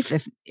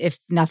relief, if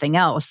nothing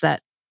else,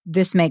 that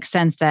this makes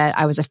sense that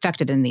I was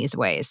affected in these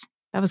ways?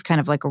 That was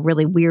kind of like a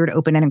really weird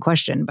open-ended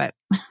question, but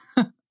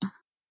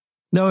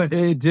No,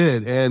 it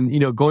did. And,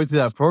 going through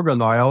that program,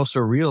 though, I also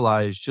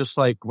realized, just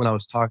like when I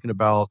was talking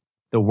about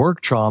the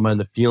work trauma and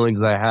the feelings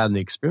that I had and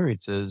the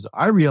experiences,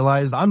 I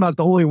realized I'm not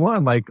the only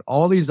one. Like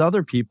all these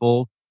other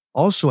people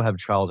also have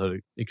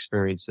childhood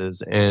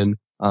experiences. And,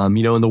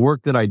 in the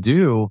work that I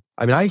do,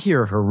 I mean, I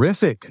hear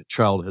horrific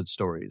childhood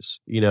stories,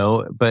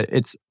 but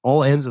it's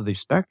all ends of the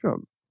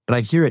spectrum. But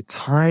I hear it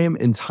time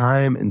and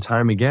time and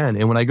time again.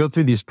 And when I go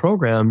through these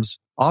programs,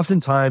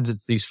 oftentimes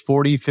it's these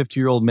 40,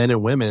 50-year-old men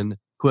and women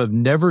who have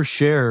never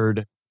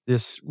shared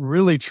this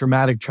really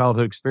traumatic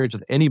childhood experience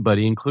with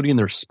anybody, including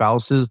their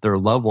spouses, their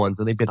loved ones,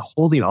 and they've been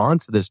holding on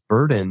to this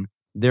burden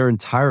their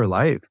entire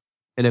life.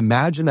 And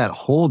imagine that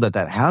hold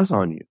that has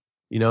on you.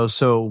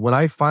 So when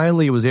I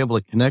finally was able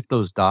to connect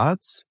those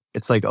dots,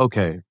 it's like,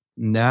 okay,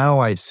 now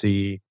I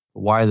see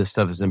why this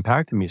stuff has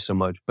impacted me so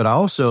much. But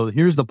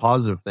here's the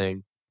positive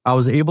thing. I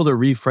was able to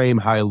reframe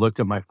how I looked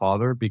at my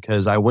father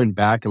because I went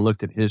back and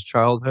looked at his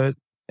childhood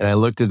and I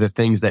looked at the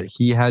things that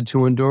he had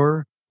to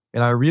endure.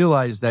 And I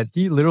realized that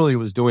he literally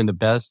was doing the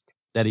best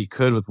that he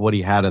could with what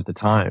he had at the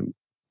time.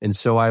 And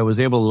so I was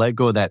able to let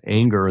go of that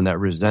anger and that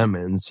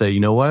resentment and say, you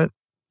know what?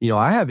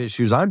 I have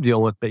issues I'm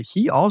dealing with, but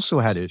he also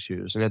had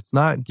issues. And it's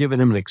not giving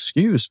him an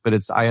excuse, but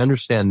I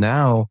understand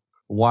now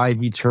why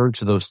he turned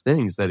to those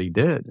things that he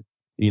did.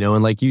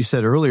 And like you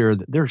said earlier,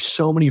 there are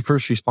so many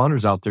first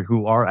responders out there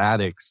who are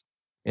addicts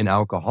and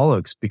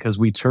alcoholics because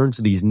we turn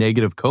to these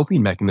negative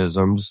coping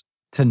mechanisms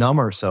to numb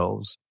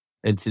ourselves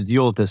and to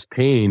deal with this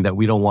pain that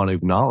we don't want to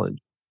acknowledge.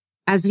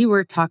 As you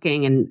were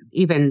talking and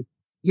even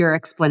your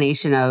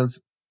explanation of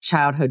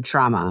childhood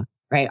trauma,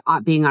 right,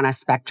 being on a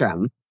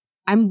spectrum,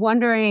 I'm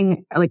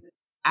wondering,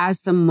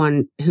 as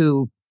someone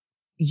who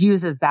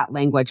uses that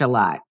language a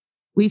lot,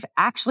 we've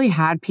actually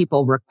had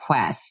people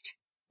request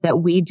that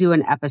we do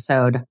an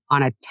episode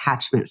on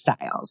attachment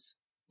styles.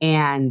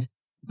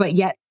 But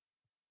yet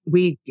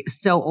we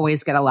still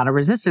always get a lot of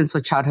resistance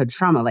with childhood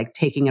trauma, like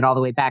taking it all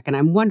the way back. And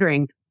I'm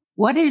wondering,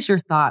 what is your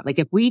thought? Like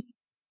if we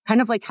kind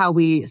of like how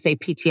we say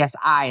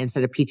PTSI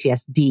instead of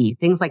PTSD,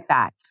 things like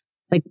that.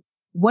 Like,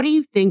 what do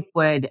you think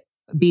would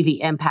be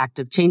the impact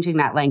of changing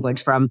that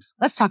language from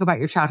let's talk about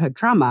your childhood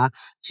trauma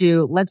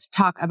to let's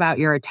talk about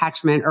your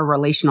attachment or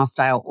relational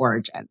style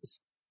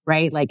origins,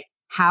 right? Like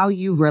how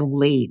you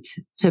relate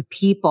to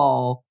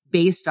people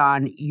based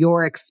on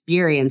your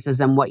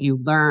experiences and what you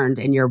learned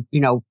in your,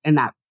 in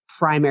that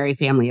primary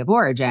family of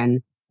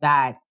origin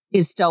that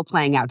is still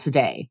playing out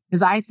today.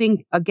 Because I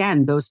think,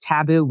 again, those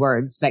taboo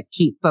words that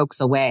keep folks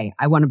away,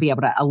 I want to be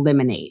able to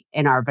eliminate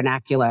in our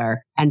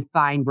vernacular and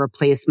find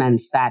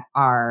replacements that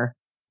are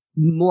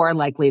more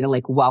likely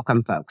to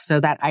welcome folks. So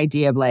that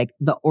idea of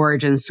the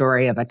origin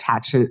story of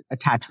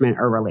attachment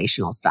or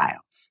relational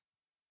styles.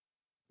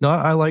 No,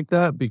 I like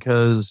that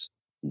because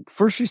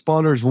first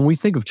responders, when we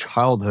think of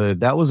childhood,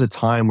 that was a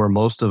time where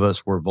most of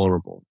us were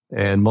vulnerable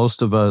and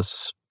most of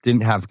us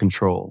didn't have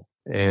control.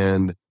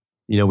 And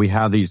we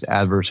have these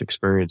adverse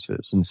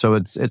experiences. And so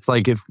it's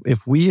like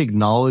if we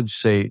acknowledge,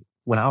 say,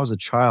 when I was a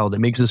child, it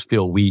makes us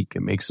feel weak.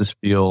 It makes us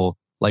feel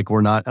like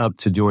we're not up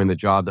to doing the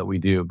job that we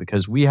do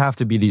because we have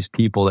to be these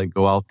people that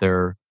go out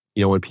there,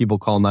 when people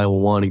call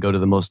 911 and go to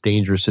the most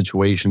dangerous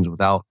situations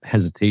without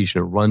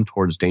hesitation and run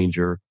towards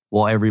danger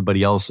while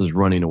everybody else is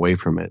running away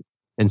from it.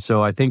 And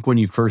so I think when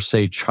you first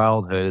say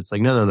childhood, it's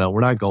like, no, we're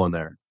not going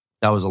there.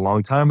 That was a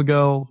long time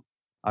ago.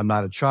 I'm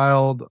not a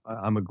child.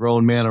 I'm a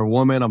grown man or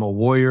woman. I'm a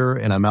warrior,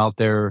 and I'm out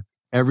there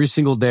every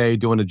single day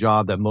doing a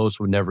job that most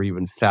would never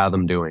even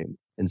fathom doing.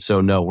 And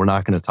so, no, we're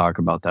not going to talk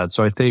about that.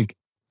 So I think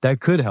that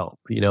could help,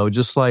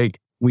 just like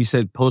we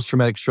said,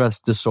 post-traumatic stress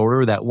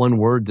disorder, that one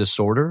word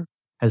disorder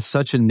has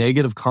such a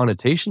negative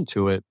connotation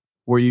to it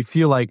where you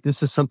feel like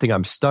this is something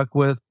I'm stuck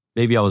with.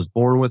 Maybe I was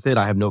born with it.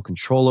 I have no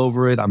control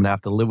over it. I'm going to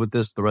have to live with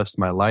this the rest of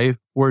my life.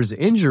 Whereas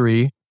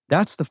injury,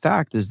 that's the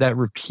fact, is that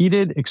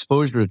repeated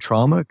exposure to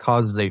trauma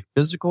causes a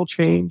physical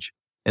change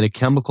and a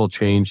chemical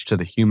change to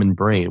the human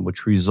brain,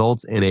 which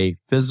results in a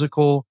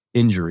physical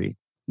injury.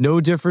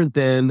 No different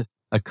than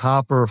a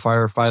cop or a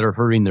firefighter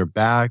hurting their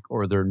back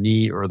or their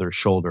knee or their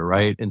shoulder,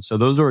 right? And so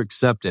those are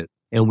accepted.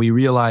 And we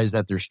realize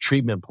that there's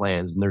treatment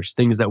plans and there's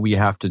things that we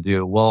have to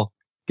do. Well,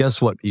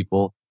 guess what,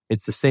 people?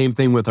 It's the same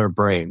thing with our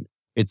brain.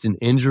 It's an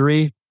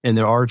injury and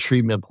there are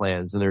treatment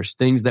plans and there's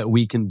things that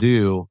we can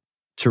do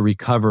to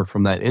recover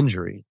from that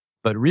injury.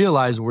 But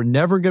realize we're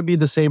never going to be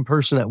the same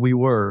person that we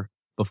were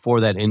before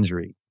that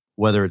injury,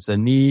 whether it's a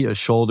knee, a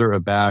shoulder, a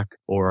back,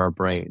 or our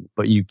brain.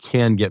 But you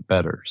can get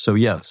better. So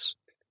yes,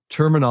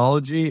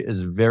 terminology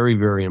is very,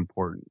 very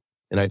important.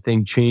 And I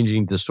think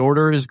changing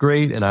disorder is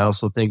great. And I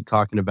also think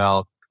talking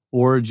about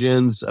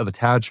origins of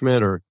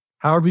attachment or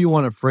however you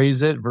want to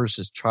phrase it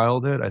versus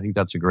childhood, I think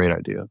that's a great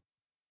idea.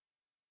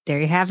 There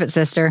you have it,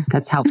 sister.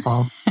 That's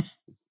helpful.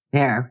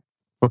 There.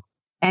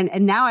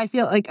 And now I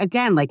feel like,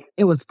 again, like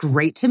it was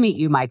great to meet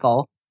you,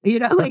 Michael.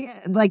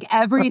 Like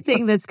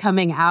everything that's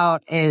coming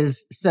out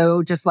is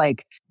so just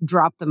like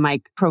drop the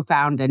mic,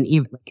 profound and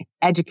even like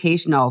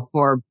educational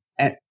for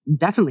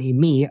definitely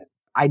me,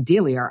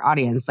 ideally our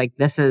audience. Like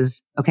this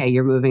is, okay,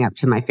 you're moving up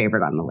to my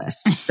favorite on the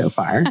list so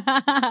far.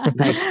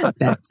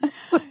 That's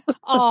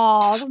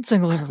don't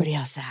single everybody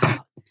else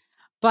out.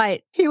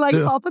 But he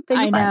likes all the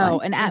things I know.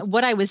 like. And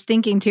what I was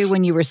thinking too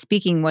when you were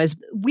speaking was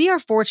we are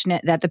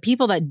fortunate that the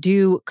people that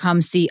do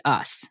come see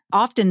us,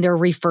 often they're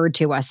referred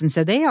to us. And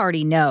so they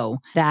already know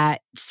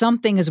that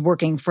something is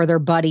working for their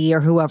buddy or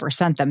whoever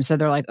sent them. So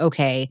they're like,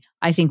 okay,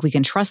 I think we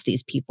can trust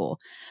these people.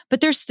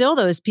 But there's still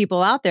those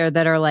people out there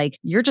that are like,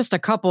 you're just a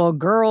couple of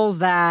girls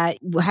that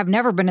have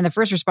never been in the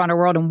first responder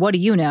world. And what do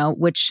you know?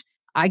 Which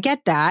I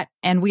get that.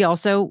 And we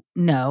also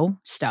know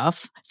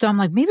stuff. So I'm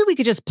like, maybe we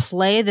could just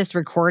play this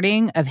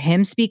recording of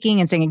him speaking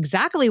and saying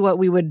exactly what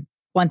we would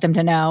want them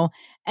to know.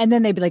 And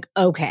then they'd be like,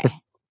 okay,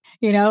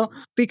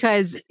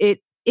 because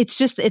it's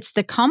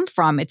the come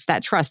from, it's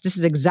that trust. This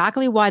is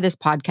exactly why this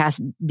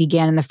podcast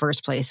began in the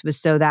first place, was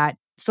so that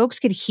folks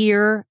could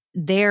hear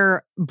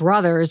their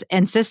brothers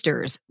and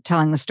sisters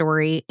telling the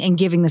story and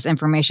giving this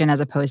information as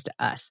opposed to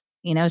us.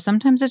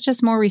 Sometimes it's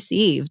just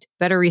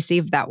better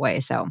received that way.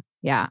 So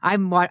yeah,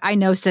 I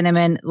know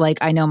Cinnamon, like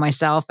I know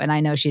myself, and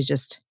I know she's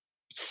just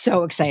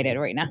so excited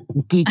right now.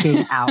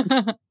 Geeking out.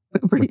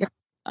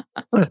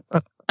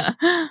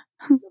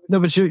 No,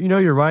 but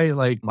you're right.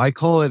 Like I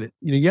call it,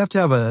 you have to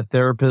have a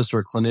therapist or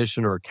a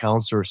clinician or a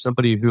counselor,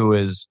 somebody who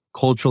is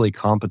culturally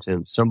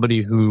competent,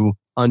 somebody who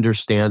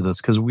understands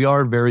us, because we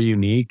are very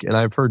unique. And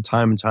I've heard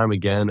time and time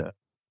again,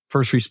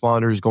 first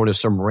responders going to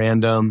some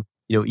random,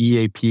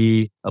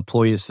 EAP,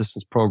 employee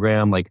assistance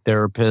program, like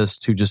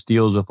therapist who just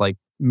deals with like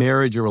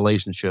marriage and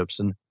relationships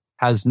and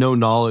has no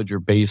knowledge or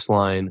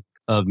baseline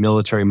of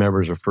military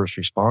members or first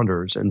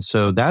responders. And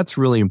so that's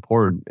really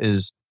important,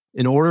 is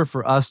in order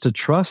for us to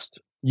trust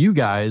you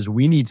guys,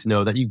 we need to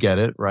know that you get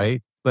it,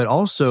 right? But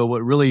also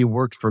what really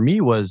worked for me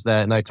was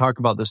that, and I talk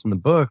about this in the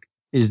book,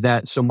 is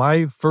that so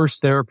my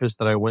first therapist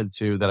that I went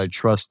to that I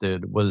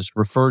trusted was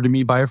referred to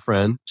me by a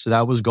friend. So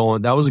that was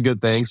a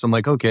good thing. So I'm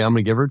like, okay, I'm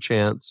going to give her a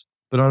chance.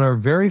 But on our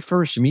very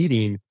first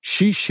meeting,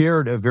 she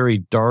shared a very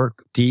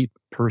dark, deep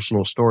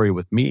personal story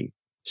with me.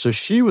 So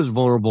she was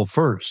vulnerable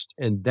first.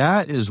 And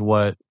that is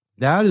what,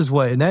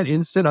 in that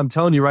instant, I'm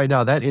telling you right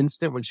now, that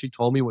instant when she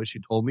told me what she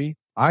told me,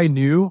 I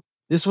knew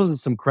this wasn't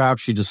some crap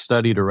she just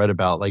studied or read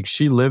about. Like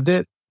she lived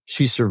it,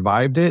 she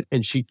survived it,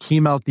 and she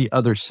came out the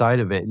other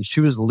side of it. And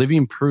she was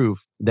living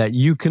proof that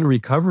you can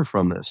recover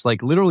from this,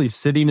 like literally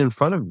sitting in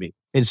front of me.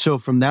 And so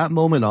from that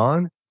moment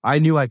on, I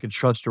knew I could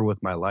trust her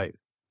with my life.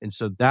 And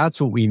so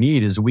that's what we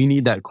need, is we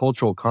need that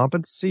cultural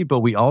competency, but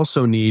we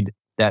also need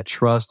that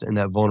trust and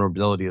that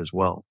vulnerability as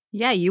well.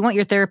 Yeah, you want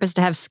your therapist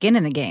to have skin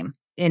in the game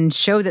and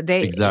show that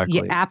they... Exactly.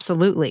 Yeah,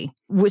 absolutely.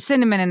 With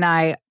Cinnamon and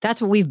I,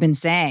 that's what we've been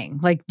saying.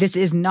 Like, this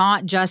is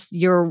not just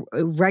your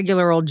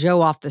regular old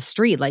Joe off the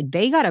street. Like,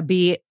 they got to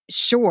be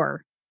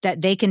sure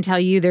that they can tell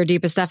you their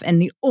deepest stuff.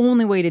 And the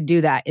only way to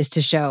do that is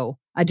to show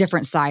a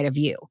different side of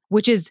you,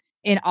 which is,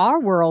 in our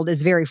world,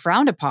 is very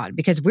frowned upon,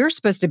 because we're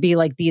supposed to be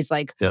like these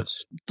like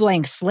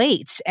blank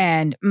slates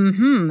and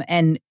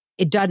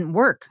it doesn't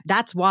work.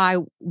 That's why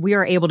we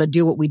are able to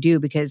do what we do,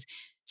 because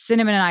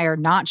Cinnamon and I are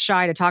not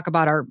shy to talk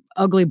about our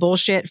ugly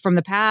bullshit from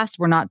the past.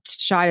 We're not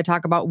shy to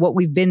talk about what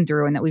we've been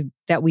through and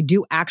that we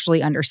do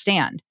actually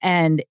understand.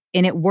 And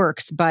it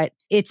works, but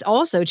it's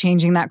also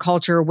changing that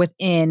culture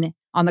within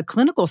on the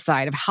clinical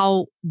side of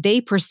how they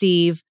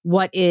perceive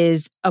what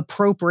is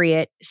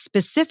appropriate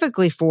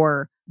specifically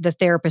for the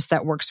therapist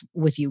that works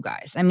with you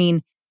guys. I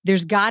mean,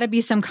 there's got to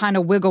be some kind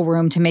of wiggle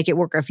room to make it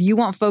work. If you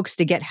want folks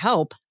to get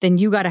help, then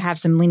you got to have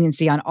some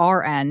leniency on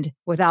our end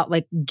without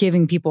like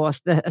giving people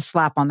a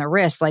slap on the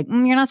wrist. Like,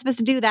 you're not supposed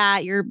to do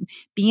that. You're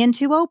being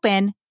too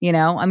open.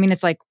 I mean,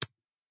 it's like,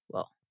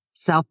 well,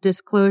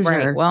 self-disclosure.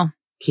 Right. Well,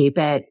 keep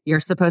it. You're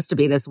supposed to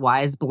be this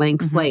wise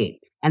blank slate.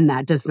 And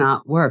that does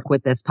not work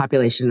with this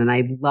population. And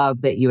I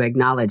love that you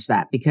acknowledge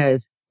that,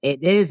 because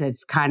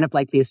it's kind of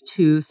like these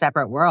two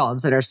separate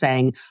worlds that are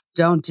saying,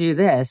 don't do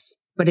this.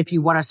 But if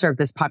you want to serve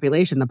this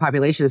population, the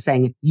population is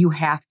saying, you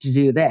have to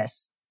do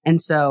this.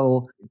 And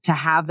so to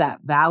have that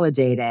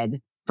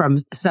validated from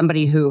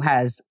somebody who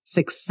has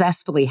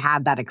successfully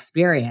had that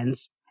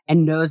experience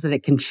and knows that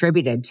it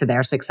contributed to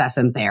their success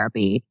in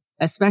therapy,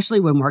 especially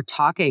when we're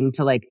talking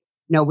to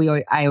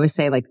I always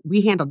say,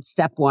 we handled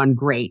step 1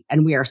 great,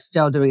 and we are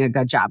still doing a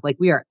good job. Like,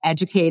 we are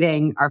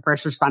educating our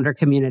first responder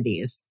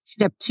communities.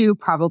 Step 2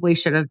 probably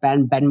should have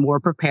been more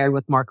prepared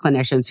with more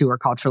clinicians who were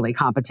culturally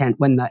competent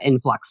when the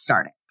influx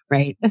started,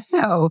 right?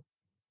 So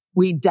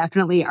we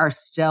definitely are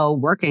still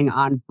working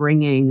on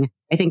bringing,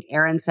 I think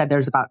Aaron said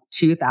there's about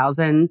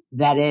 2,000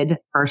 vetted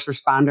first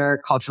responder,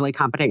 culturally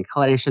competent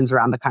clinicians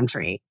around the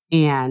country.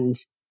 And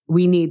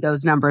we need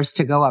those numbers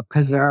to go up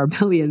because there are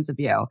millions of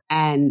you.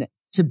 And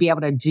to be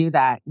able to do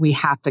that, we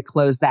have to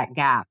close that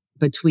gap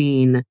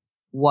between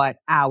what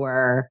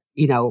our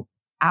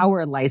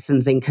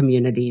licensing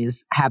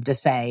communities have to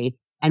say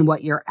and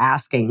what you're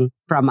asking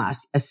from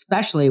us,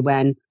 especially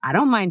when I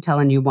don't mind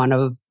telling you one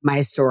of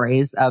my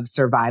stories of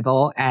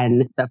survival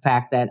and the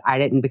fact that I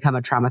didn't become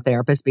a trauma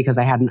therapist because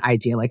I had an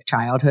idyllic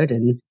childhood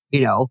and,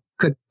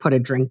 could put a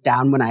drink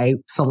down when I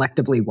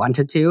selectively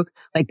wanted to.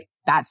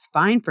 That's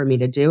fine for me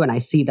to do, and I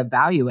see the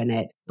value in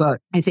it. But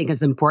I think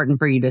it's important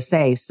for you to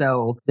say,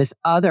 so this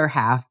other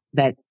half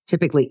that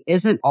typically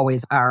isn't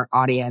always our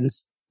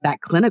audience,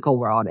 that clinical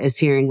world, is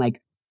hearing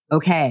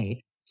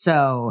okay,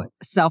 so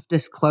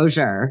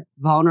self-disclosure,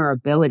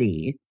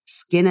 vulnerability,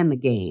 skin in the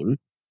game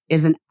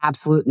is an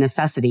absolute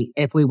necessity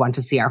if we want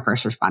to see our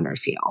first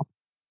responders heal.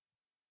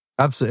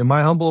 Absolutely. In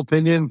my humble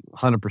opinion,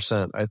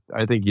 100%.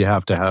 I think you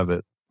have to have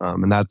it.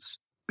 And that's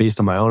based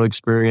on my own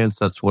experience.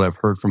 That's what I've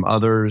heard from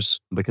others,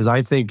 because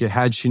I think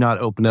had she not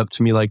opened up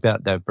to me like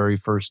that very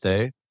first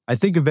day, I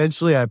think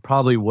eventually I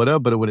probably would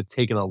have, but it would have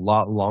taken a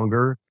lot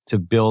longer to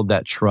build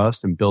that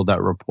trust and build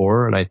that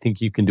rapport. And I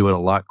think you can do it a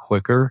lot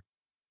quicker.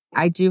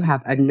 I do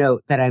have a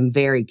note that I'm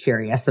very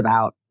curious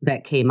about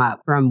that came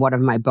up from one of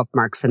my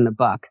bookmarks in the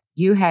book.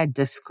 You had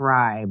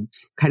described,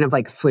 kind of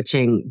like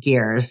switching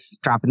gears,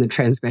 dropping the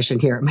transmission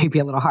here, it might be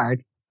a little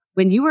hard.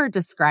 When you were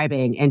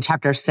describing in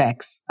chapter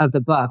 6 of the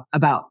book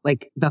about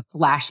the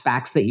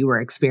flashbacks that you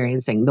were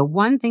experiencing, the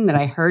one thing that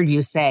I heard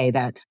you say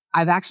that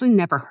I've actually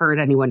never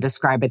heard anyone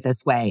describe it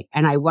this way,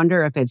 and I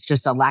wonder if it's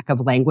just a lack of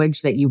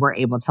language that you were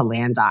able to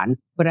land on.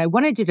 But I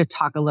wanted you to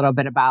talk a little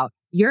bit about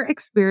your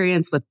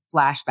experience with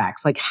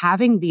flashbacks,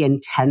 having the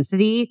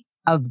intensity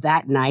of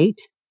that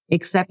night,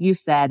 except you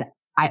said,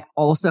 I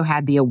also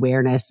had the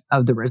awareness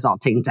of the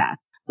resulting death.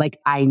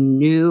 I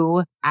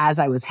knew as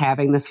I was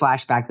having this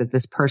flashback that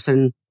this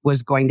person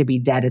was going to be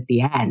dead at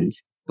the end,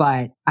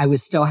 but I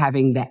was still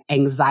having the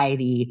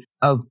anxiety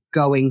of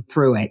going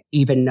through it,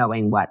 even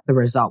knowing what the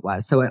result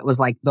was. So it was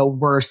the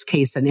worst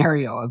case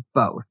scenario of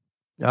both.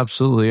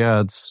 Absolutely.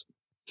 Yeah.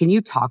 Can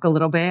you talk a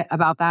little bit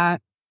about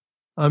that?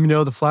 The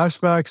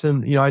flashbacks,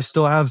 and, I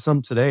still have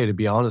some today, to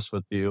be honest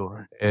with you.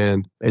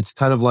 And it's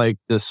kind of like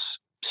this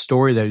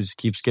story that just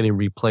keeps getting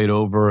replayed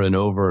over and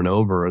over and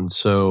over. And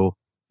so,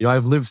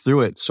 I've lived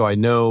through it, so I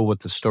know what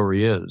the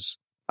story is.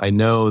 I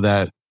know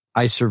that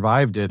I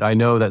survived it. I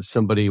know that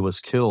somebody was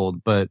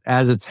killed, but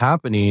as it's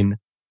happening,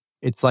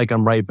 it's like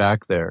I'm right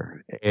back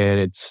there.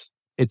 And it's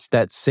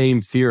that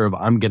same fear of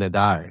I'm going to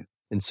die.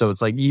 And so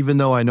it's even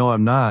though I know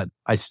I'm not,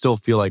 I still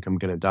feel like I'm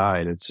going to die.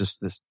 And it's just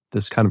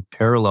this kind of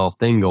parallel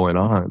thing going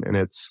on. And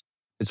it's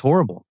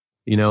horrible,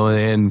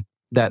 and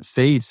that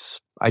face,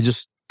 I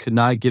just could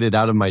not get it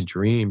out of my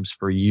dreams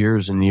for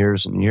years and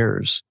years and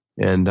years.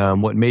 And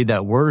what made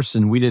that worse,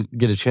 and we didn't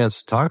get a chance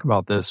to talk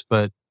about this,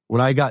 but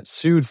when I got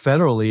sued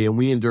federally and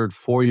we endured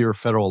 4-year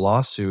federal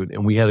lawsuit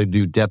and we had to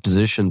do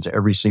depositions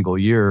every single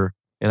year,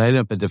 and I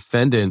ended up a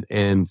defendant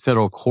in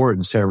federal court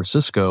in San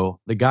Francisco,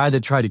 the guy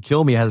that tried to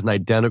kill me has an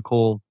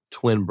identical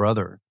twin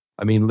brother.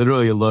 I mean,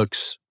 literally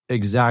looks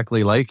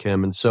exactly like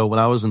him. And so when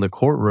I was in the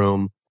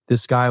courtroom,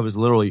 this guy was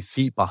literally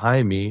feet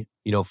behind me,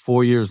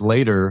 4 years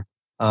later,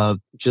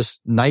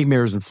 just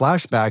nightmares and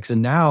flashbacks.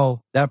 And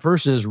now that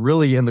person is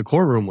really in the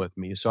courtroom with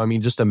me. So, I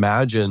mean, just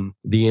imagine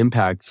the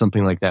impact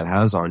something like that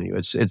has on you.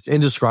 It's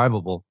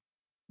indescribable.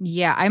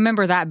 Yeah, I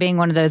remember that being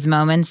one of those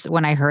moments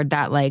when I heard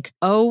that,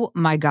 oh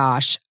my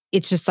gosh.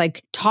 It's just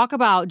talk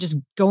about just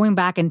going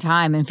back in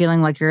time and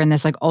feeling like you're in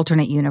this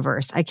alternate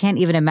universe. I can't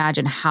even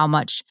imagine how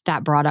much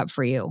that brought up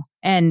for you.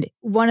 And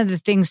one of the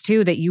things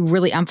too that you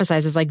really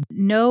emphasize is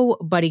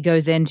nobody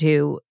goes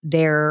into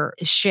their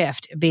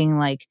shift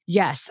being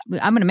yes,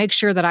 I'm going to make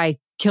sure that I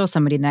kill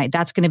somebody tonight.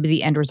 That's going to be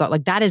the end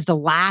result. That is the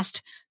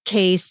last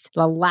case,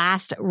 the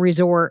last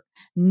resort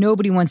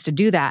nobody wants to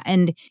do that.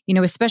 And,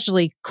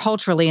 especially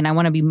culturally, and I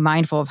want to be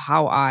mindful of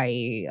how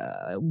I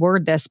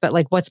word this, but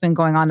like what's been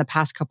going on the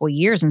past couple of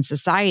years in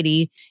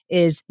society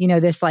is,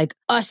 this like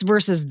us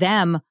versus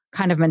them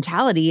kind of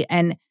mentality.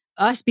 And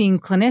us being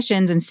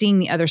clinicians and seeing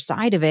the other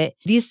side of it,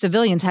 these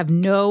civilians have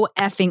no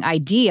effing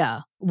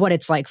idea what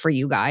it's like for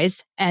you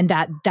guys. And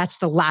that's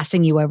the last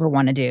thing you ever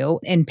want to do.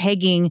 And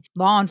pegging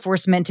law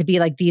enforcement to be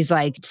like these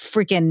like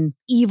freaking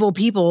evil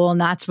people.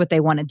 And that's what they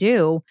want to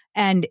do.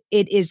 And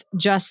it is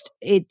just,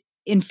 it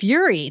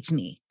infuriates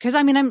me. Cause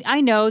I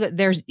know that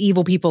there's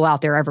evil people out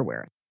there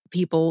everywhere.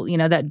 People,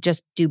 that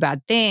just do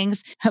bad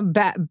things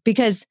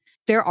because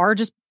there are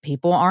just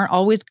people aren't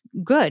always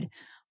good.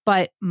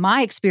 But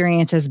my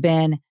experience has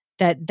been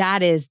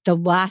that is the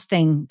last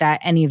thing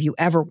that any of you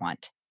ever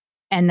want.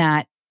 And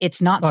that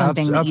it's not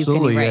something that you can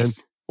erase.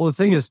 And, well, the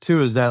thing is,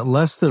 too, is that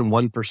less than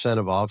 1%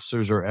 of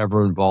officers are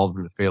ever involved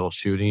in a fatal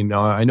shooting.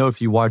 Now, I know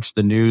if you watch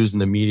the news and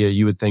the media,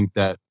 you would think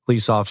that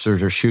police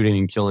officers are shooting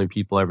and killing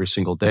people every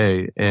single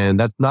day. And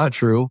that's not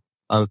true.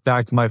 In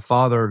fact, my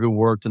father, who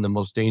worked in the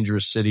most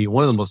dangerous city,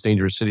 one of the most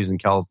dangerous cities in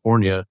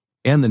California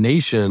and the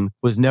nation,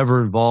 was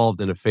never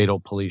involved in a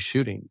fatal police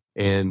shooting.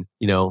 And,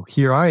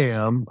 here I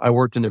am. I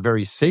worked in a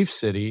very safe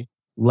city,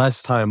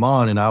 less time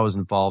on, and I was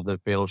involved in a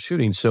fatal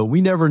shooting. So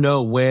we never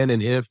know when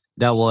and if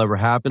that will ever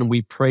happen.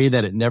 We pray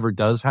that it never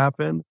does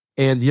happen.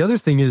 And the other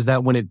thing is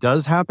that when it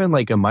does happen,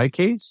 like in my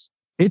case,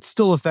 it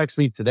still affects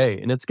me today,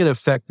 and it's going to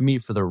affect me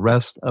for the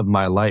rest of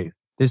my life.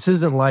 This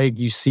isn't like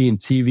you see in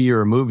TV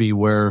or a movie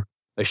where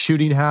a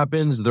shooting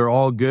happens, they're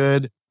all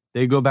good,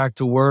 they go back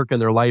to work,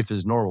 and their life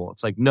is normal.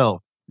 It's like,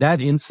 no,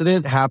 that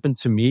incident happened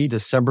to me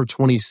December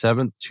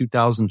 27th,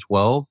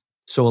 2012.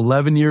 So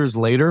 11 years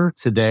later,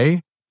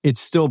 today, it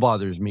still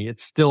bothers me. It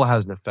still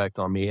has an effect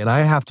on me. And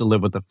I have to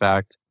live with the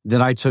fact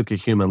that I took a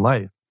human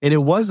life. And it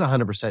was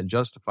 100%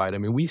 justified.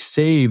 We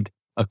saved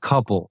a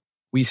couple.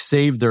 We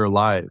saved their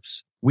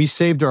lives. We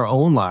saved our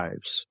own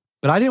lives.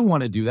 But I didn't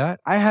want to do that.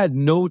 I had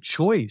no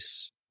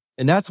choice.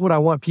 And that's what I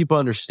want people to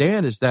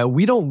understand, is that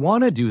we don't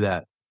want to do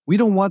that. We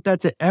don't want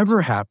that to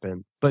ever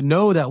happen. But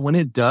know that when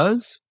it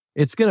does,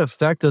 it's going to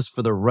affect us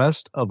for the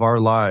rest of our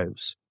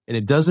lives. And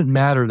it doesn't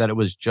matter that it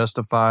was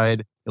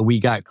justified and we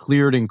got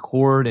cleared in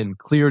court and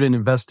cleared in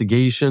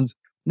investigations.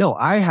 No,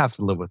 I have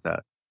to live with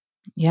that.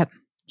 Yep.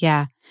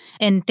 Yeah.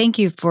 And thank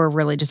you for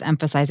really just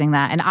emphasizing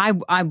that. And I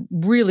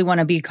really want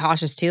to be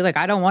cautious too. Like,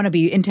 I don't want to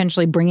be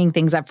intentionally bringing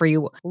things up for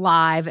you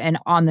live and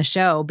on the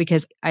show,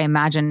 because I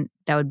imagine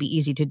that would be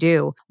easy to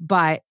do.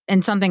 But,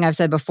 and something I've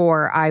said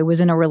before, I was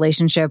in a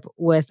relationship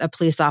with a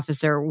police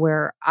officer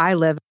where I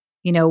live.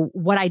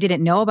 What I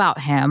didn't know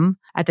about him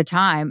at the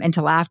time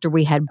until after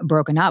we had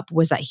broken up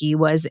was that he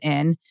was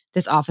in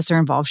this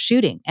officer-involved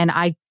shooting. And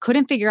I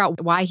couldn't figure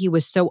out why he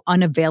was so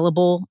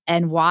unavailable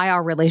and why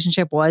our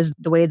relationship was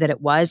the way that it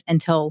was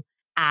until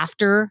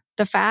after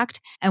the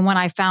fact. And when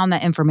I found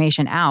that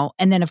information out,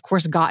 and then of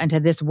course got into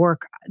this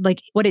work,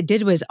 like what it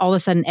did was all of a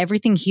sudden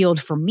everything healed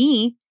for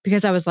me,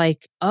 because I was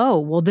like, oh,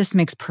 well, this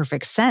makes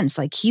perfect sense.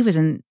 Like, he was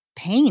in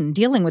pain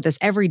dealing with this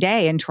every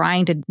day and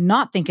trying to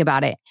not think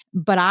about it.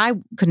 But I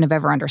couldn't have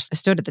ever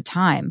understood at the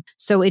time.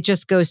 So it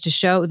just goes to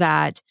show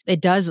that it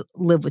does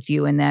live with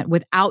you, and that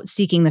without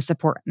seeking the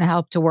support and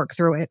help to work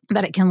through it,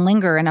 that it can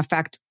linger and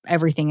affect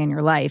everything in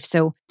your life.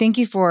 So thank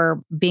you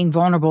for being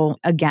vulnerable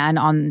again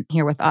on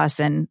here with us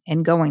and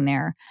going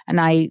there.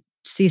 And I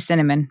see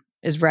Cinnamon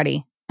is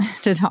ready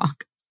to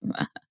talk.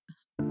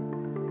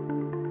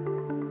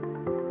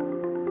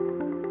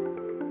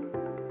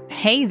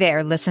 Hey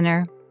there,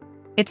 listener.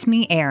 It's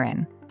me,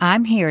 Erin.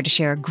 I'm here to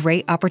share a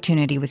great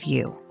opportunity with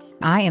you.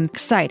 I am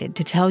excited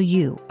to tell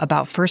you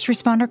about first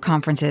responder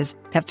conferences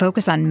that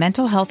focus on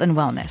mental health and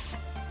wellness.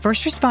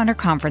 First Responder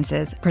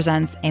Conferences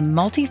presents a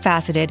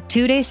multifaceted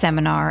 2-day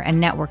seminar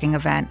and networking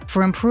event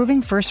for improving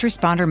first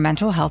responder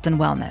mental health and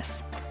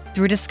wellness.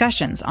 Through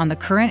discussions on the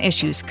current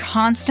issues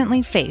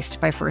constantly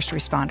faced by first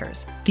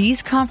responders,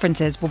 these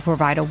conferences will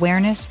provide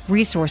awareness,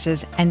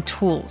 resources, and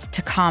tools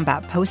to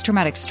combat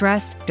post-traumatic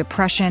stress,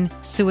 depression,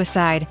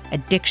 suicide,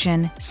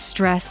 addiction,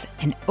 stress,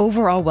 and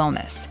overall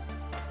wellness.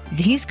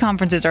 These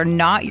conferences are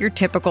not your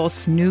typical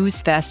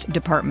snooze fest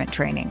department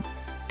training.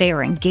 They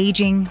are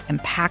engaging,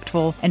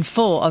 impactful, and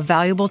full of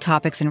valuable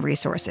topics and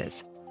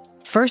resources.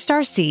 First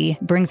RC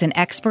brings in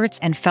experts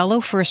and fellow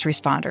first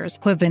responders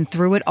who have been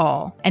through it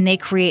all, and they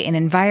create an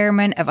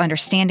environment of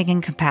understanding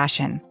and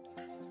compassion.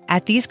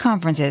 At these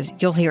conferences,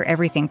 you'll hear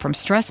everything from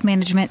stress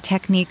management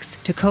techniques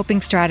to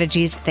coping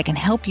strategies that can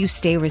help you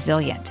stay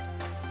resilient.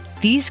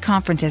 These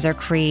conferences are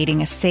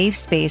creating a safe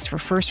space for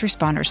first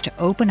responders to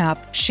open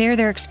up, share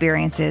their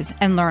experiences,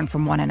 and learn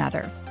from one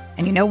another.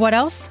 And you know what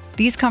else?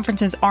 These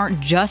conferences aren't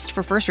just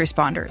for first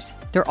responders.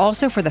 They're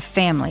also for the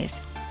families.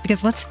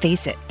 Because let's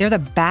face it, they're the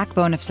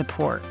backbone of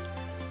support.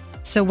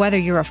 So whether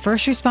you're a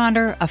first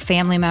responder, a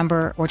family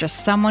member, or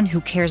just someone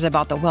who cares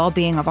about the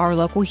well-being of our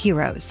local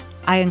heroes,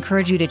 I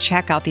encourage you to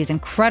check out these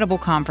incredible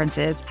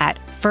conferences at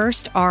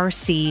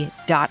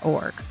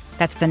firstrc.org.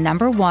 That's the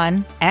number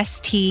 1,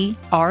 STRC.org.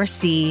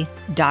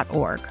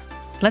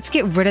 Let's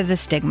get rid of the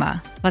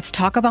stigma. Let's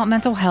talk about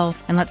mental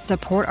health and let's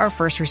support our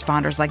first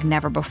responders like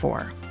never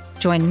before.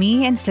 Join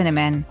me and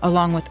Cinnamon,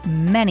 along with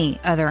many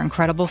other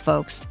incredible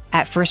folks,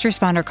 at first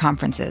responder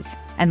conferences,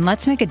 and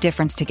let's make a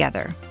difference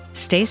together.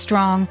 Stay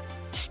strong,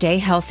 stay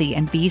healthy,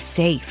 and be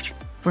safe.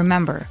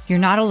 Remember, you're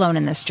not alone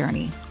in this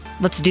journey.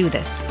 Let's do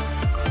this.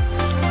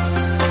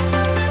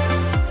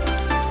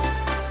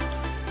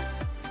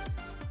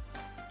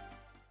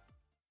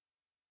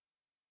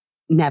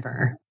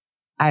 Never.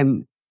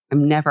 I'm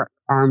never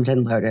armed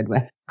and loaded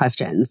with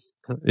questions.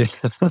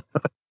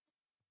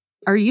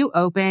 Are you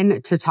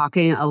open to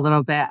talking a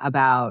little bit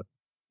about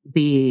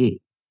the,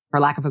 for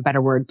lack of a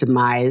better word,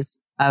 demise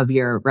of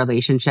your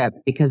relationship?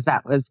 Because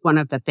that was one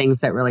of the things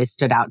that really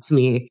stood out to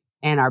me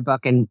in our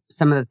book, and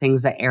some of the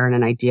things that Aaron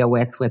and I deal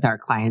with our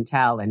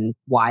clientele and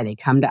why they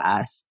come to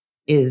us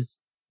is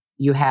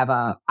you have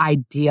a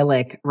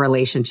idyllic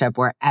relationship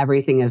where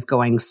everything is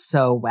going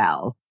so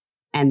well.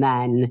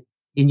 And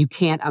you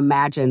can't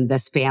imagine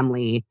this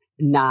family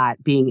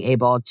not being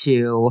able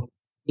to,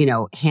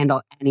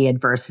 handle any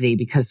adversity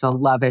because the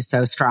love is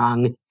so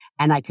strong.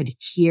 And I could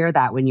hear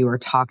that when you were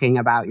talking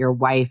about your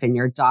wife and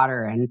your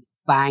daughter and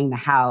buying the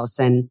house.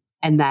 And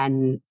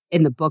then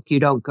in the book,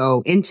 you don't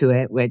go into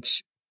it,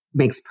 which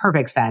makes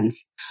perfect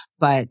sense.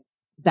 But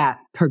that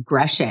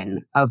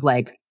progression of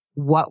like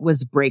what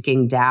was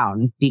breaking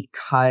down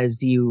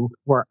because you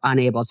were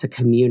unable to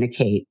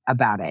communicate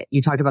about it.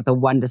 You talked about the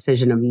one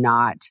decision of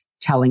not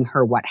telling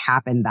her what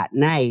happened that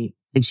night,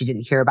 and she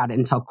didn't hear about it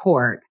until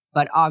court.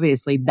 But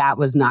obviously that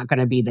was not going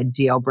to be the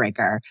deal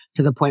breaker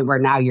to the point where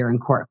now you're in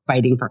court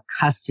fighting for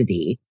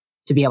custody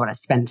to be able to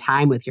spend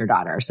time with your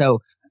daughter. So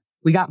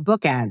we got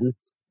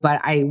bookends, but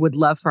I would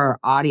love for our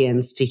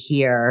audience to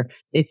hear,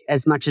 if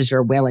as much as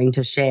you're willing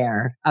to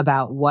share,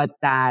 about what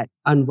that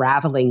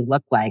unraveling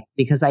looked like,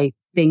 because I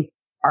think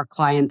our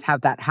clients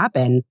have that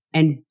happen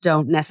and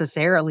don't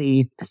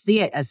necessarily see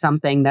it as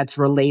something that's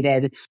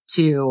related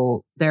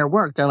to their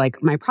work. They're like,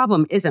 my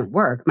problem isn't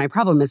work. My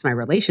problem is my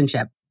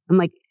relationship. I'm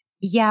like,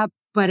 yeah,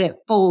 but it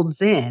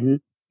folds in.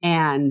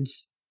 And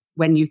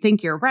when you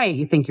think you're right,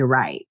 you think you're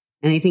right.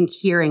 And I think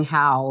hearing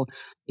how,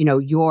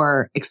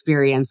 your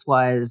experience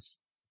was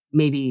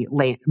maybe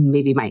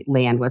might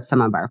land with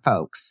some of our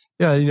folks.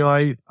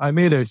 Yeah, I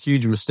made a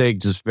huge mistake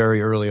just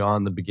very early on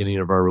in the beginning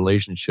of our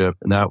relationship.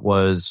 And that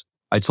was,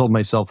 I told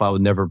myself I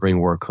would never bring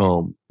work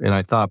home. And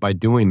I thought by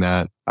doing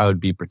that, I would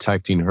be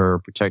protecting her,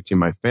 protecting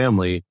my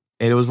family.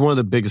 And it was one of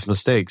the biggest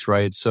mistakes,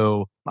 right?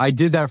 So I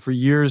did that for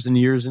years and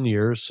years and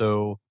years.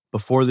 So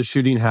before the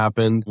shooting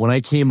happened, when I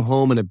came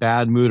home in a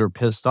bad mood or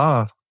pissed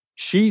off,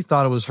 she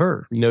thought it was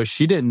her.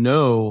 She didn't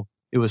know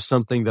it was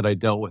something that I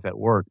dealt with at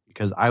work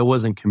because I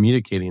wasn't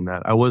communicating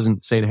that. I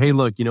wasn't saying, hey,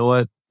 look, you know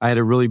what? I had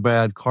a really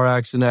bad car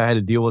accident I had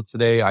to deal with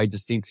today. I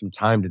just need some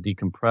time to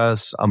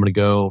decompress. I'm going to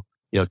go,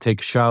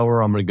 take a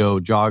shower. I'm going to go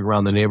jog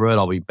around the neighborhood.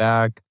 I'll be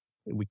back.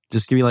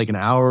 Just give me like an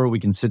hour. We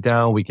can sit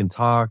down. We can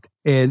talk.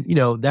 And,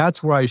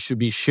 that's where I should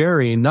be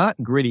sharing,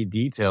 not gritty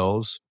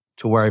details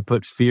to where I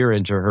put fear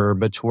into her,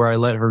 but to where I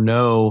let her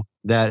know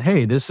that,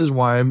 hey, this is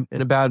why I'm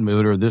in a bad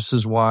mood, or this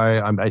is why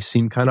I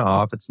seem kind of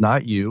off. It's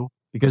not you.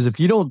 Because if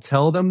you don't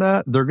tell them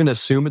that, they're going to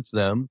assume it's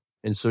them.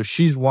 And so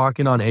she's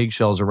walking on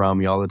eggshells around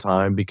me all the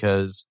time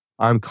because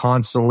I'm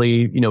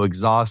constantly,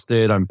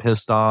 exhausted. I'm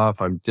pissed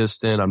off. I'm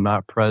distant. I'm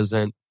not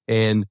present.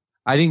 And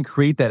I didn't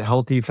create that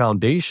healthy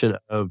foundation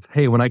of,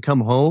 hey, when I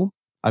come home,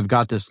 I've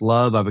got this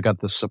love. I've got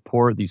this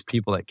support, these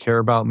people that care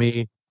about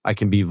me. I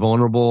can be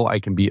vulnerable. I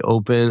can be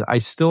open. I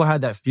still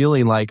had that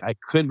feeling like I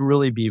couldn't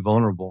really be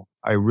vulnerable.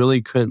 I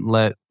really couldn't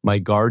let my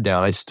guard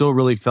down. I still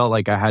really felt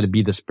like I had to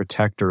be this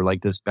protector,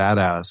 like this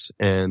badass.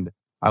 And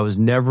I was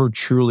never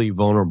truly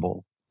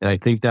vulnerable. And I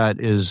think that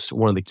is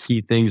one of the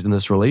key things in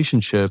this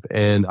relationship.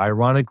 And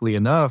ironically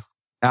enough,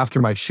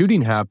 after my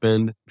shooting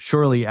happened,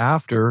 shortly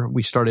after,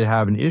 we started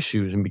having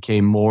issues and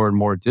became more and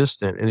more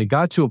distant. And it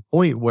got to a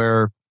point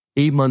where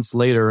 8 months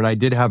later, and I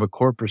did have a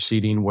court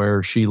proceeding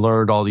where she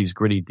learned all these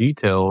gritty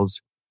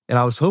details. And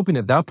I was hoping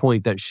at that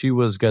point that she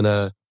was going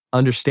to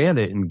understand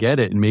it and get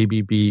it and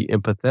maybe be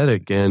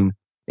empathetic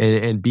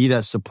and be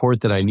that support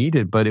that I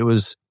needed. But it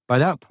was by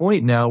that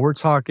point now, we're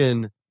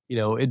talking,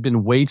 it'd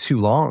been way too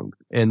long.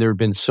 And there had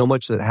been so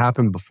much that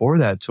happened before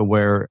that to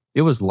where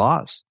it was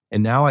lost.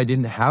 And now I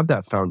didn't have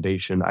that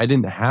foundation. I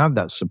didn't have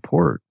that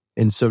support.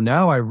 And so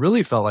now I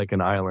really felt like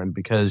an island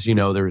because,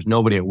 there was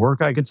nobody at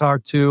work I could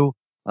talk to.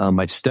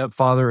 My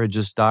stepfather had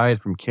just died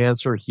from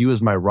cancer. He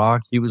was my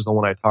rock. He was the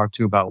one I talked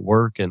to about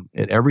work and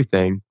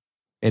everything.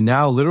 And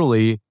now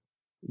literally,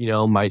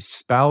 my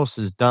spouse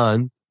is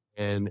done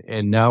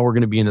and now we're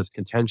going to be in this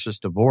contentious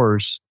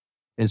divorce.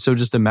 And so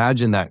just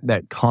imagine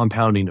that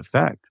compounding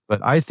effect.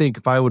 But I think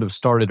if I would have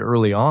started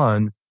early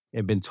on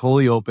and been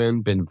totally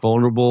open, been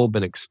vulnerable,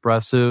 been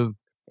expressive,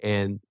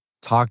 and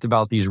talked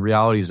about these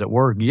realities at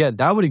work,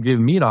 that would have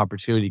given me an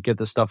opportunity to get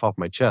this stuff off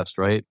my chest,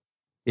 right?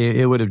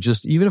 It would have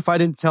just, even if I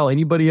didn't tell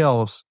anybody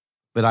else,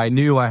 but I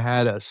knew I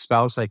had a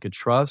spouse I could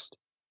trust,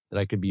 that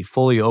I could be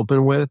fully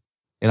open with,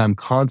 and I'm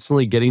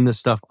constantly getting this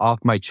stuff off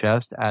my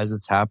chest as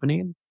it's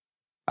happening,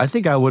 I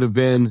think I would have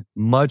been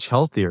much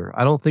healthier.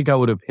 I don't think I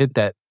would have hit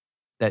that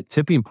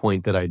tipping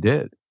point that I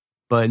did.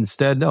 But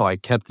instead, no, I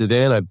kept it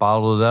in. I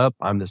bottled it up.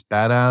 I'm this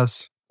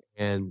badass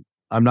and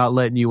I'm not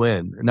letting you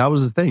in. And that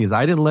was the thing, is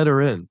I didn't let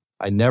her in.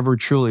 I never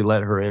truly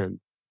let her in.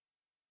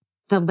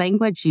 The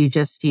language you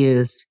just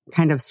used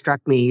kind of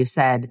struck me. You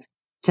said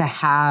to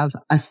have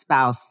a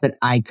spouse that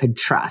I could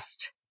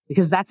trust,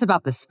 because that's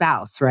about the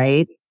spouse,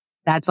 right?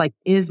 That's like,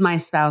 is my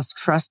spouse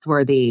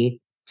trustworthy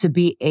to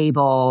be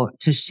able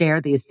to share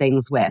these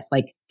things with?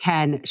 Like,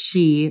 can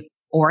she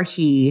or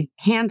he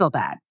handle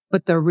that?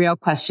 But the real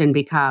question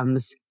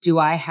becomes, do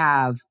I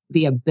have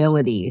the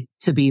ability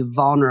to be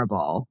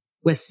vulnerable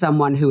with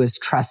someone who is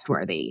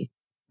trustworthy?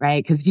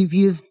 Right? Because you've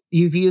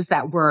used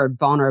that word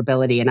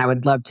vulnerability, and I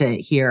would love to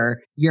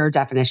hear your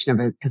definition of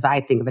it, because I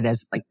think of it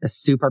as like the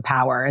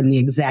superpower and the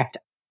exact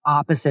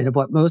opposite of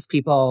what most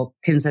people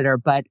consider.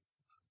 But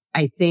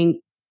I think,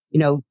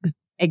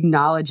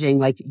 acknowledging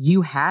like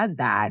you had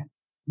that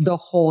the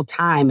whole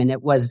time, and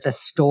it was the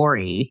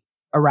story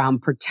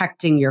around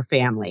protecting your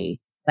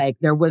family. Like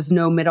there was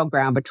no middle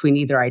ground between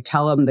either I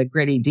tell them the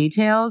gritty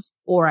details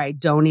or I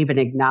don't even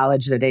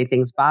acknowledge that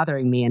anything's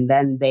bothering me. And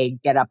then they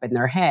get up in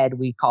their head.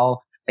 We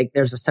call, like,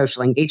 there's a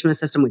social engagement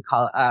system. We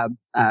call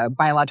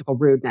biological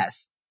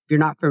rudeness. If you're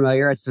not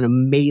familiar, it's an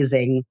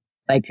amazing,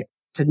 like,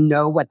 to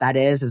know what that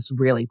is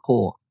really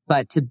cool.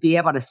 But to be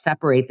able to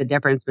separate the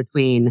difference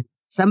between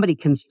somebody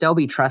can still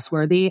be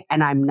trustworthy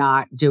and I'm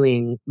not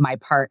doing my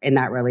part in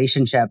that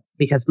relationship,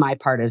 because my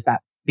part is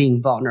that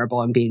being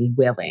vulnerable and being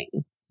willing,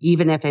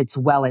 even if it's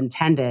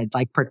well-intended,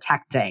 like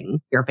protecting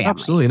your family.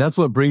 Absolutely. And that's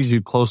what brings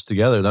you close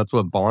together. That's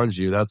what bonds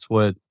you. That's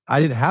what I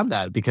didn't have,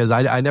 that because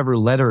I never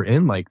let her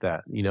in like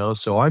that,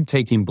 so I'm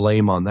taking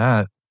blame on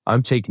that.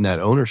 I'm taking that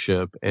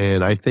ownership.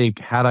 And I think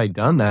had I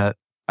done that,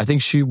 I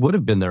think she would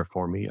have been there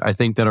for me. I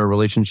think that our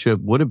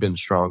relationship would have been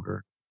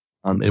stronger.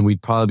 And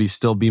we'd probably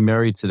still be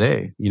married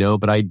today,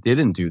 but I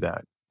didn't do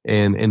that.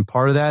 And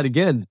part of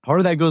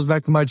that goes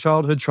back to my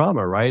childhood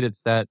trauma, right?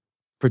 It's that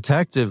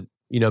protective,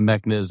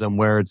 mechanism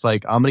where it's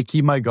like, I'm going to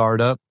keep my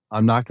guard up.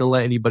 I'm not going to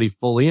let anybody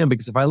fully in,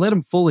 because if I let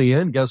them fully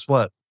in, guess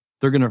what?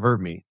 They're going to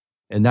hurt me.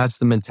 And that's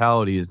the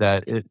mentality, is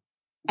that it.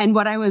 And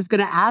what I was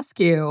going to ask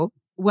you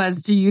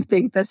was, do you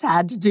think this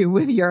had to do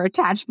with your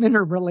attachment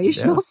or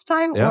relational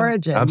style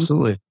origins?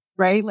 Absolutely.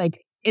 Right?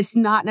 Like, it's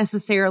not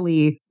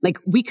necessarily like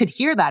we could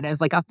hear that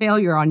as like a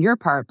failure on your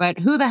part, but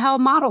who the hell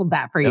modeled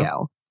that for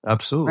you?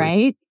 Absolutely.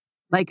 Right?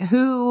 Like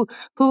who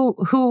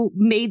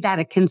made that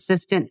a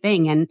consistent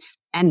thing?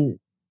 And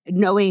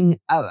knowing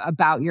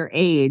about your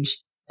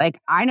age, like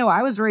I know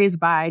I was raised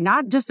by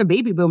not just a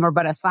baby boomer,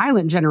 but a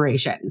silent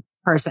generation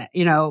person,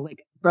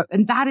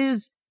 and that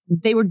is,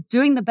 they were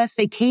doing the best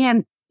they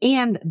can.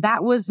 And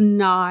that was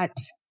not,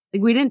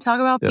 like, we didn't talk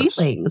about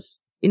feelings,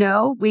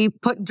 we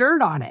put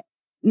dirt on it,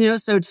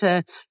 so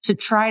to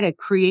try to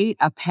create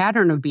a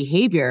pattern of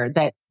behavior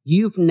that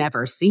you've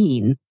never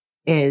seen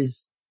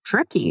is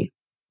tricky.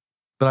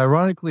 But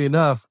ironically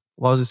enough,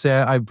 I'll just say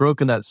I've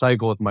broken that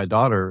cycle with my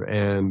daughter.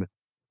 And,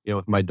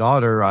 with my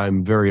daughter,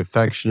 I'm very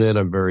affectionate.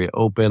 I'm very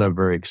open. I'm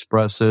very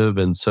expressive.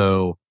 And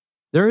so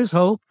there is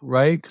hope,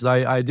 right? Because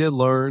I did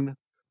learn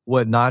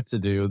what not to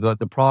do.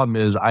 The problem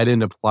is I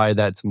didn't apply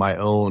that to my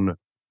own,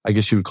 I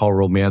guess you would call,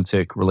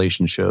 romantic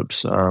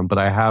relationships. But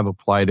I have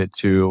applied it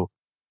to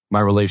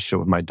my relationship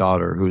with my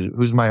daughter,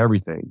 who's my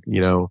everything.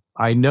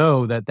 I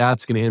know that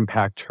that's going to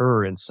impact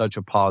her in such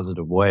a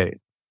positive way,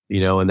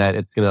 and that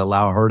it's going to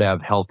allow her to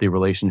have healthy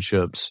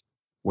relationships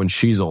when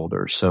she's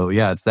older. So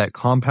yeah, it's that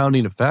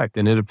compounding effect,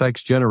 and it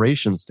affects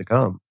generations to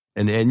come.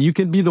 And you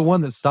can be the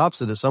one that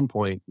stops it at some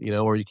point,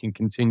 or you can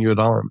continue it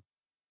on.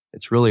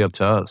 It's really up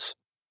to us.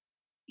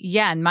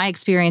 Yeah. And my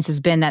experience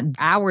has been that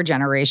our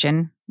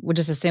generation, we're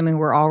just assuming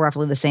we're all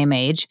roughly the same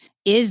age,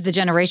 is the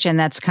generation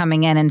that's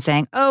coming in and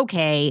saying,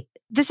 okay,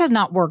 this has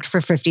not worked for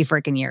 50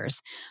 freaking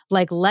years.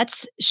 Like,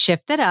 let's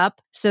shift it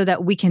up so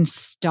that we can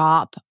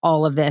stop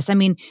all of this. I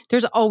mean,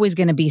 there's always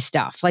going to be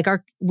stuff. Like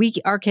our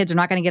kids are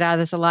not going to get out of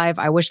this alive.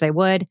 I wish they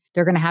would.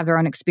 They're going to have their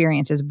own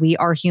experiences. We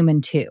are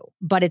human too.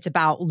 But it's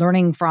about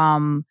learning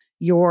from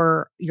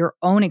your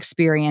own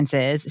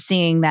experiences,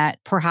 seeing that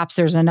perhaps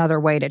there's another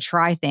way to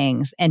try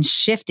things and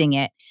shifting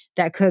it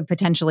that could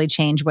potentially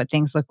change what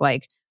things look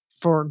like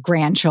for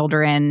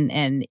grandchildren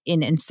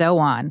and so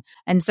on.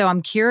 And so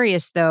I'm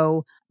curious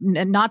though,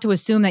 not to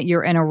assume that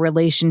you're in a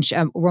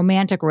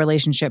romantic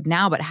relationship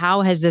now, but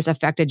how has this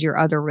affected your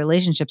other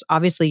relationships?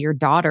 Obviously your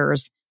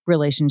daughter's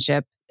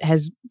relationship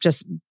has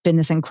just been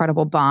this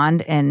incredible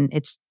bond, and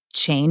it's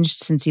changed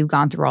since you've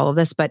gone through all of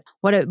this. But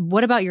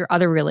what about your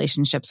other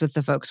relationships with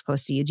the folks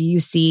close to you? Do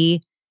you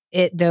see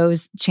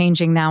those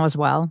changing now as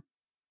well?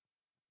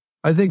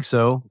 I think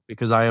so,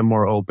 because I am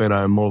more open,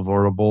 I am more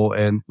vulnerable.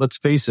 And let's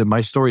face it,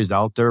 my story is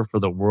out there for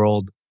the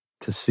world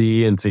to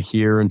see and to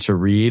hear and to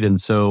read.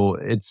 And so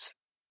it's,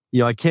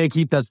 I can't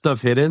keep that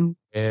stuff hidden.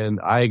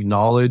 And I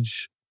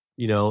acknowledge,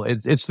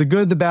 it's the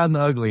good, the bad, and the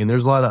ugly. And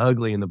there's a lot of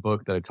ugly in the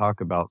book that I talk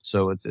about.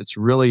 So it's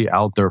really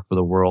out there for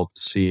the world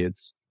to see.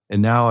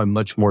 And now I'm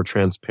much more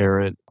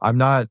transparent. I'm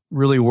not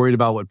really worried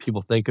about what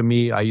people think of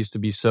me. I used to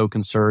be so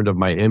concerned of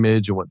my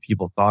image and what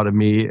people thought of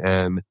me.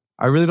 And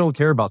I really don't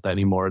care about that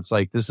anymore. It's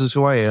like, this is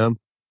who I am.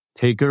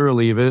 Take it or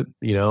leave it.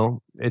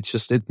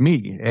 It's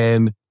me.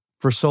 And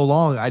for so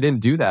long, I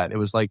didn't do that. It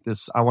was like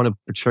this, I want to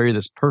portray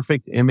this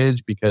perfect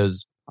image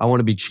because I want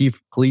to be chief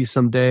of police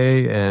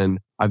someday. And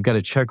I've got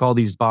to check all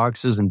these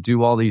boxes and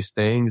do all these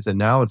things. And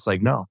now it's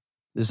like, no,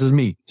 this is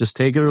me. Just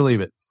take it or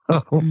leave it.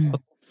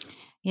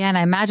 Yeah. And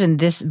I imagine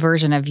this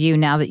version of you,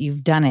 now that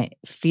you've done it,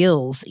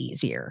 feels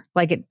easier.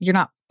 Like you're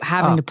not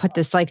having to put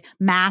this like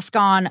mask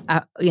on,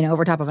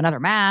 over top of another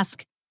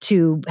mask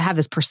to have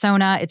this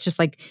persona. It's just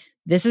like,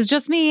 this is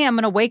just me. I'm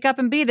going to wake up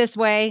and be this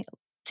way.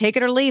 Take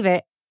it or leave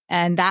it.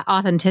 And that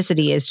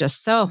authenticity is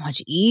just so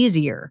much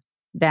easier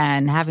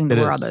than having to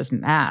wear all those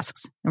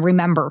masks and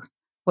remember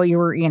what you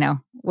were,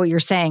 what you're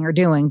saying or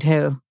doing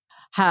to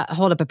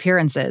hold up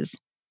appearances.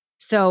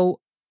 So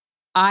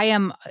I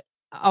am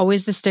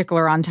always the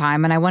stickler on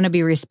time, and I want to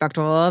be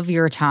respectful of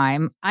your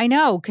time. I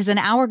know, because an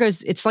hour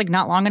goes, it's like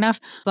not long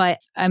enough, but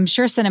I'm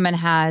sure Cinnamon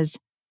has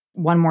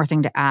one more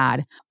thing to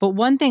add. But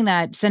one thing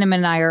that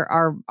Cinnamon and I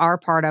are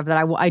part of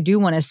that I do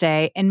want to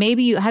say, and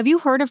maybe have you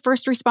heard of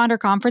first responder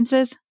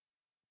conferences?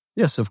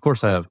 Yes, of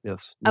course I have.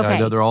 Yes. Okay. I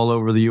know they're all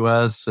over the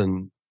U.S.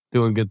 and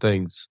doing good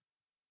things.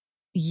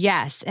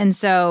 Yes. And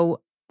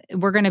so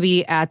we're going to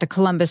be at the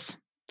Columbus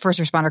First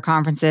Responder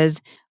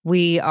Conferences.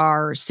 We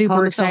are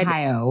super excited.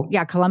 Ohio.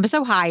 Yeah, Columbus,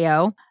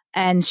 Ohio.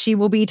 And she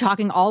will be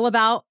talking all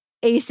about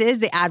ACEs,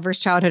 the adverse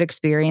childhood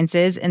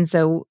experiences. And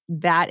so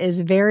that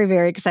is very,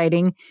 very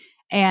exciting.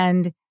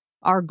 And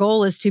our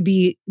goal is to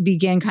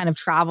begin kind of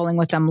traveling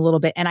with them a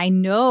little bit. And I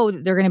know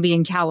that they're going to be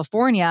in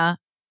California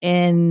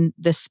in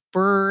the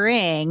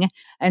spring.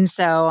 And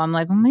so I'm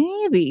like, well,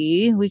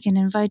 maybe we can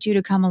invite you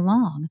to come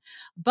along.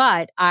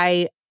 But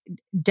I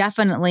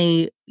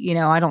definitely,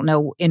 I don't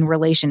know in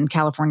relation,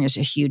 California is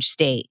a huge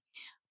state,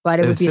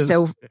 but it would be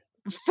so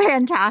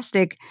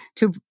fantastic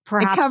to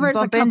perhaps it covers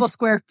a couple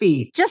square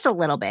feet, just a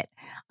little bit,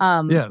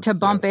 to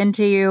bump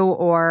into you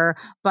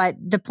but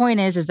the point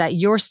is that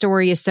your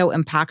story is so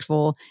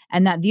impactful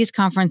and that these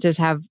conferences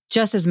have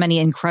just as many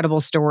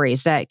incredible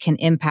stories that can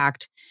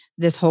impact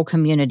this whole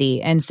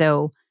community. And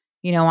so,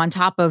 on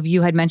top of,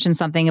 you had mentioned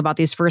something about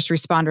these first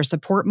responder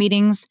support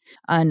meetings,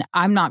 and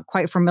I'm not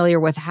quite familiar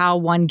with how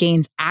one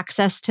gains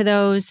access to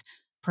those.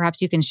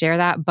 Perhaps you can share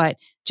that, but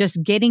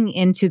just getting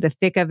into the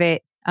thick of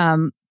it,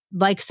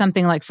 like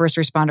something like first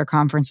responder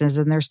conferences,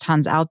 and there's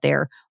tons out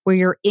there where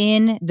you're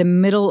in the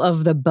middle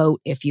of the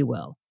boat, if you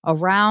will,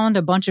 around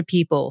a bunch of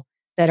people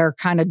that are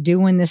kind of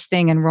doing this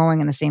thing and rowing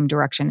in the same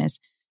direction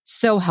is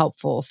so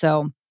helpful.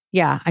 So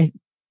yeah, I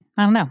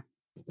don't know.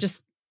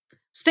 Just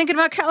thinking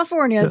about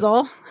California is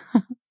all.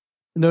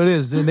 No, it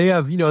is. And they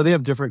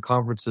have different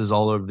conferences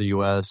all over the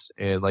U.S.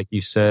 And like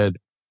you said,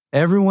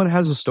 everyone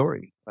has a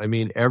story. I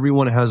mean,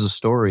 everyone has a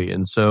story.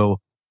 And so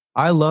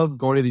I love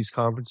going to these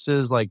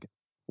conferences. Like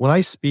when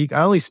I speak,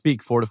 I only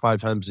speak 4 to 5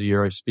 times a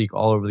year. I speak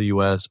all over the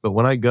U.S. But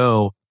when I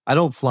go, I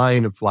don't fly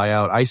in and fly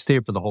out. I stay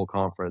for the whole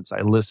conference.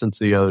 I listen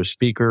to the other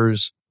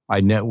speakers.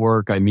 I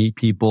network. I meet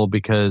people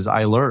because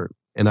I learn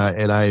and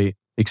I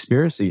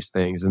experience these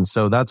things. And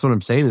so that's what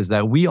I'm saying is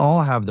that we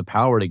all have the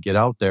power to get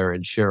out there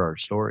and share our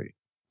story.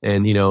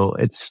 And,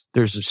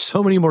 there's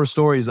so many more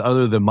stories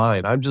other than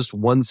mine. I'm just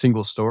one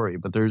single story,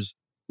 but there's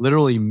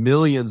literally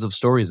millions of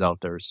stories out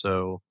there.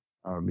 So,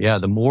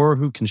 the more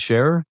who can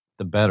share,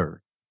 the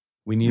better.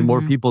 We need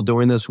more people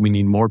doing this. We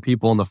need more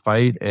people in the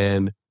fight.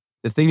 And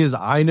the thing is,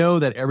 I know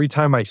that every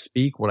time I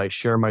speak, when I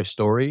share my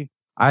story,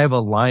 I have a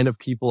line of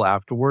people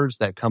afterwards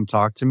that come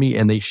talk to me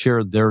and they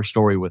share their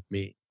story with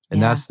me.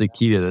 And that's the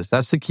key to this.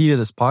 That's the key to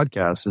this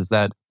podcast is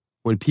that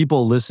when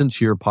people listen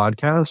to your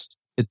podcast,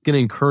 it's going to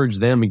encourage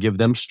them and give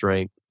them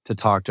strength to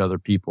talk to other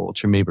people,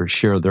 to maybe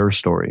share their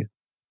story.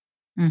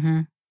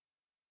 Mm-hmm.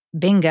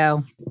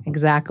 Bingo.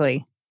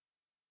 Exactly.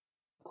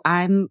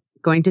 I'm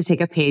going to take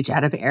a page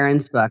out of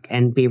Erin's book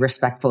and be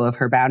respectful of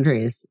her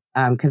boundaries.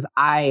 Because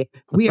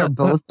we are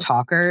both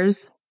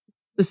talkers.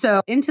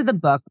 So into the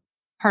book,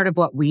 part of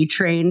what we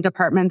train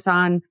departments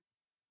on.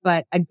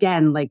 But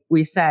again, like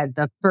we said,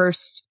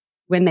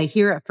 when they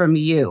hear it from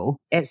you,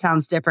 it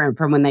sounds different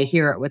from when they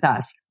hear it with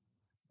us.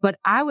 But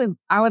I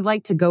would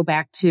like to go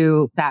back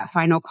to that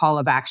final call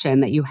of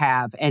action that you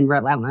have in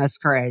Relentless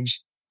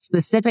Courage,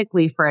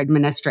 specifically for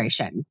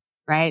administration,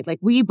 right? Like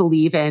we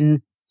believe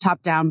in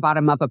top down,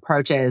 bottom up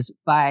approaches,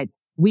 but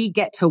we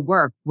get to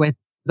work with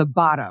the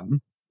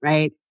bottom,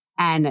 right?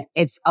 And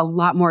it's a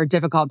lot more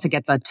difficult to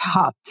get the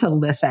top to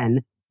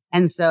listen.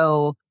 And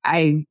so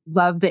I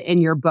love that in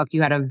your book,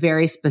 you had a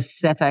very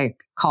specific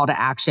call to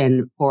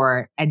action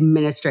for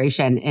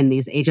administration in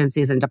these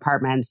agencies and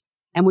departments.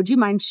 And would you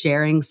mind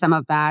sharing some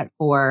of that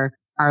for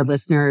our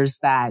listeners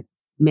that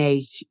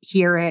may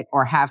hear it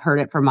or have heard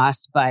it from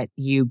us, but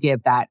you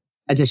give that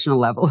additional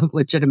level of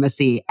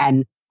legitimacy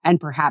and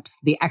perhaps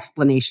the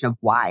explanation of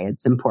why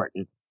it's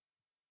important?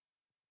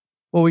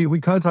 Well, we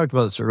kind of talked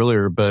about this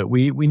earlier, but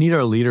we need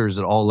our leaders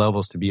at all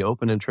levels to be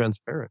open and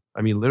transparent.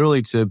 I mean,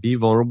 literally to be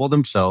vulnerable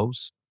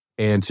themselves,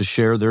 and to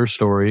share their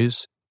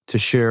stories, to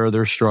share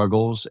their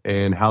struggles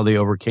and how they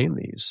overcame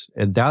these.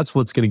 And that's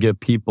what's going to give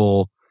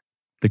people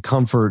the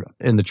comfort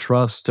and the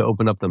trust to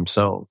open up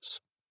themselves.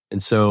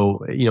 And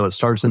so, it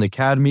starts in the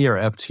academy, our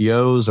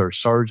FTOs, our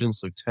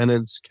sergeants,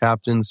 lieutenants,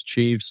 captains,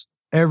 chiefs,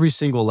 every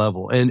single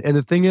level. And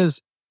the thing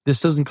is, this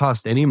doesn't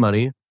cost any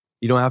money.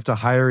 You don't have to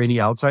hire any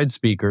outside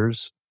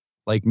speakers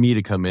like me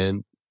to come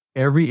in.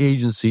 Every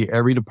agency,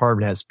 every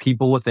department has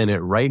people within it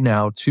right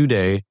now,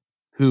 today,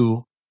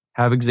 who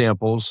have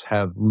examples,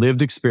 have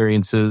lived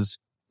experiences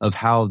of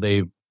how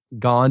they've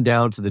gone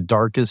down to the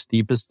darkest,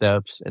 deepest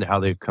depths and how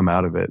they've come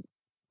out of it.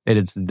 And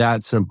it's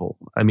that simple.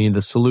 I mean,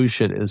 the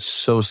solution is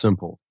so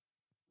simple.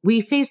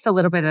 We faced a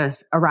little bit of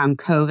this around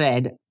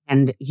COVID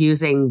and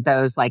using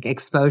those like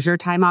exposure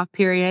time off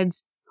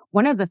periods.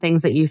 One of the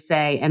things that you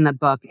say in the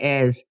book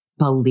is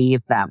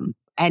believe them.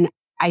 And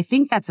I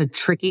think that's a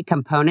tricky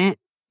component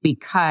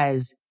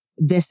because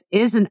this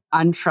isn't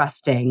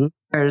untrusting.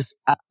 There's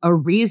a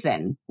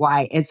reason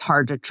why it's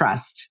hard to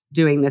trust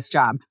doing this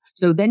job.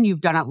 So then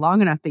you've done it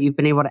long enough that you've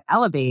been able to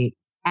elevate.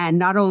 And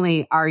not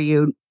only are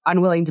you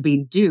unwilling to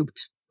be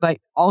duped, but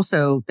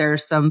also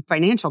there's some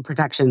financial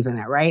protections in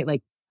it, right?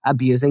 Like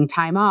abusing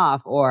time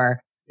off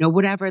or,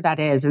 whatever that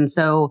is. And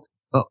so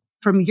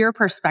from your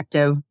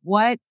perspective,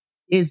 what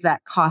is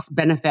that cost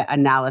benefit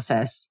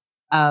analysis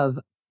of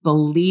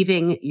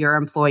believing your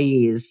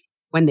employees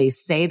when they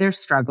say they're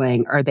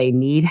struggling or they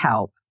need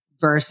help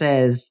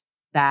versus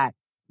that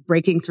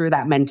breaking through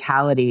that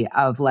mentality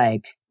of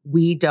like,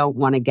 we don't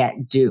want to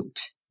get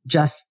duped,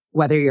 just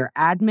whether you're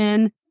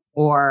admin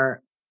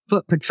or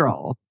foot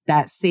patrol,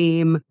 that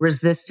same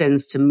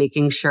resistance to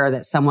making sure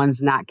that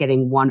someone's not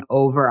getting one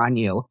over on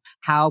you.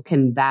 How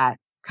can that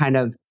kind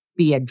of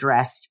be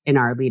addressed in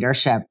our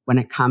leadership when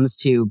it comes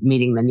to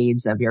meeting the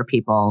needs of your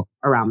people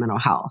around mental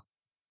health?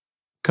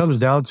 Comes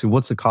down to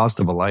what's the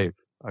cost of a life.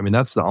 I mean,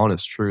 that's the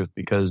honest truth,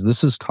 because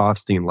this is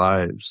costing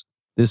lives.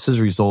 This is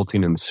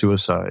resulting in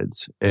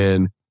suicides.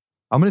 And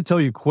I'm going to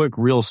tell you a quick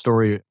real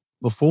story.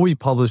 Before we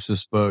published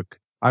this book,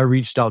 I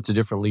reached out to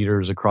different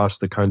leaders across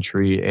the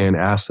country and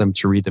asked them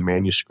to read the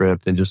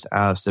manuscript and just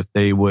asked if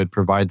they would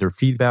provide their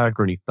feedback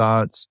or any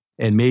thoughts.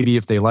 And maybe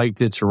if they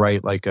liked it, to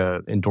write like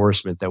a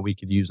endorsement that we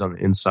could use on the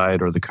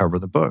inside or the cover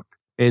of the book.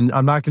 And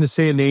I'm not going to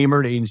say a name or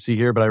an agency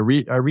here, but I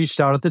reached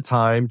out at the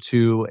time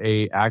to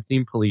a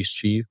acting police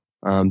chief.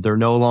 They're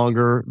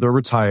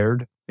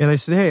retired. And I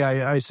said, hey,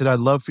 I said, I'd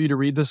love for you to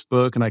read this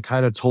book. And I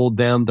kind of told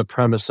them the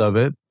premise of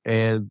it.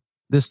 And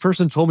this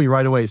person told me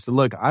right away, he said,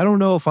 look, I don't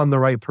know if I'm the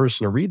right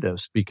person to read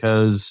this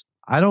because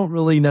I don't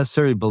really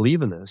necessarily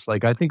believe in this.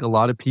 Like, I think a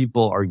lot of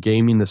people are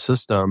gaming the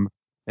system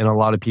and a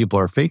lot of people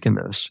are faking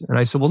this. And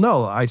I said, well,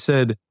 no, I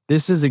said,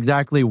 this is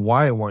exactly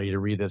why I want you to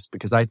read this,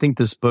 because I think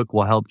this book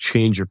will help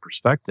change your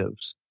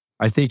perspectives.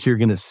 I think you're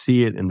going to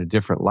see it in a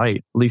different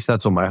light. At least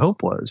that's what my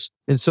hope was.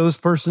 And so this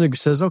person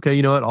says, okay,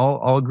 you know what?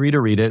 I'll agree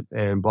to read it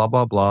and blah,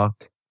 blah, blah.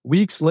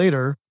 Weeks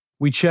later,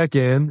 we check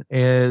in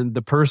and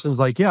the person's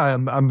like, yeah,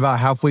 I'm about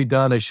halfway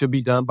done. I should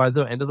be done by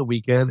the end of the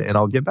weekend and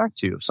I'll get back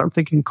to you. So I'm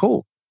thinking,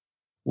 cool.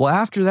 Well,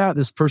 after that,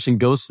 this person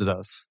ghosted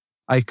us.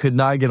 I could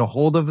not get a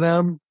hold of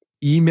them,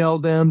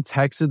 emailed them,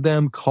 texted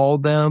them,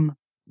 called them,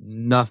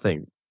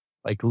 nothing.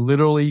 Like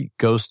literally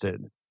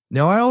ghosted.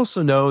 Now, I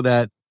also know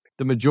that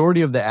the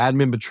majority of the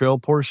admin betrayal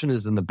portion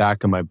is in the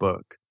back of my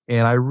book.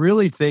 And I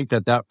really think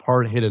that that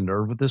part hit a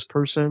nerve with this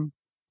person.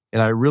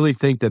 And I really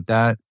think that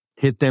that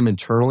hit them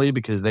internally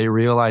because they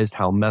realized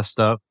how messed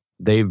up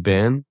they've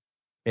been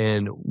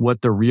and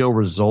what the real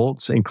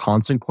results and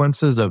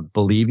consequences of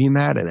believing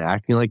that and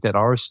acting like that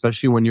are,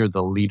 especially when you're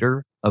the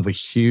leader of a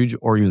huge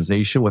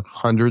organization with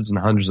hundreds and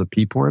hundreds of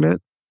people in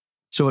it.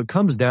 So it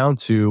comes down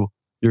to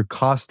you're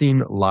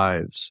costing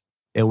lives.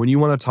 And when you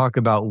want to talk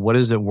about what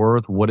is it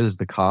worth, what is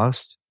the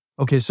cost?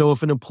 Okay, so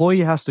if an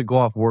employee has to go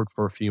off work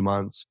for a few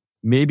months,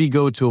 maybe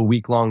go to a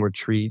week-long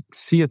retreat,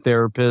 see a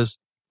therapist,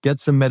 get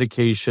some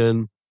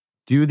medication,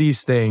 do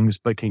these things,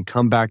 but can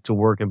come back to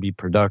work and be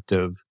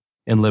productive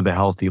and live a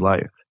healthy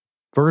life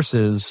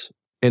versus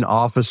an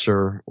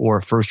officer or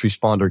a first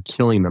responder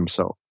killing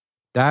themselves.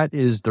 That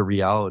is the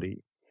reality.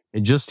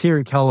 And just here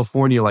in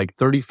California, like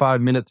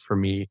 35 minutes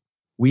from me,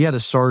 we had a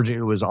sergeant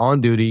who was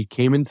on duty,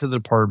 came into the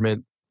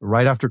department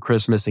right after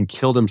Christmas and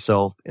killed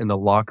himself in the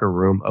locker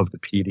room of the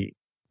PD.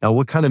 Now,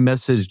 what kind of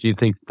message do you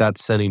think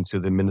that's sending to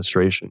the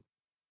administration?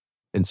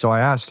 And so I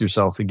ask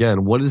yourself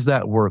again, what is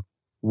that worth?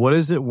 What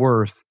is it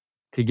worth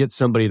to get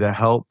somebody the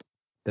help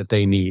that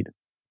they need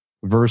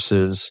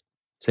versus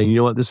saying, you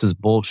know what, this is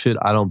bullshit.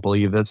 I don't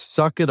believe this.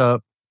 Suck it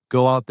up.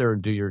 Go out there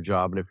and do your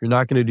job. And if you're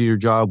not going to do your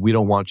job, we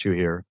don't want you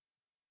here.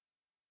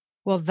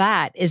 Well,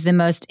 that is the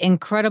most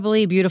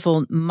incredibly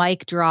beautiful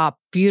mic drop,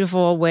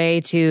 beautiful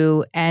way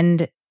to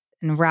end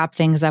and wrap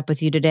things up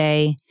with you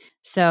today.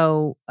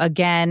 So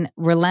again,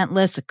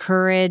 Relentless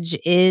Courage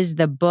is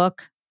the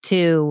book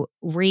to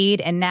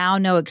read, and now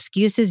no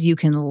excuses. You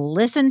can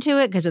listen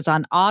to it because it's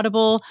on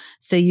Audible,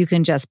 so you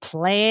can just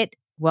play it.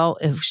 Well,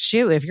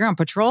 if you're on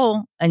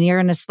patrol and you're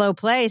in a slow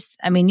place,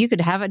 I mean, you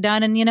could have it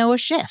done in, a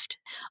shift.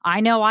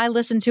 I know I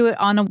listened to it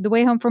on the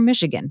way home from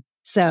Michigan.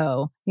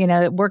 So,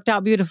 it worked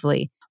out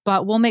beautifully.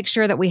 But we'll make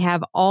sure that we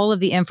have all of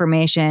the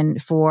information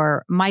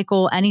for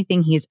Michael,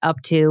 anything he's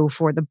up to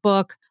for the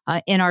book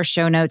in our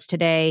show notes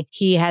today.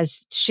 He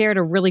has shared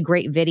a really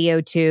great video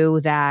too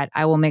that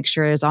I will make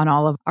sure is on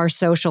all of our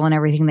social and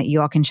everything that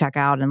you all can check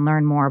out and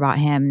learn more about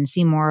him and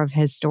see more of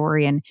his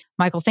story. And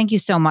Michael, thank you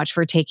so much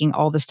for taking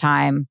all this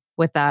time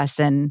with us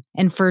and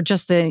for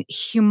just the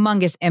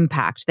humongous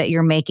impact that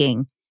you're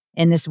making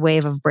in this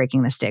wave of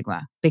breaking the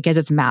stigma, because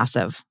it's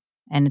massive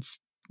and it's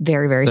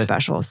very, very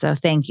special. So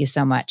thank you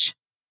so much.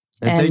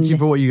 And thank you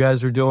for what you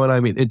guys are doing.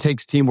 I mean, it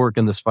takes teamwork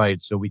in this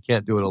fight, so we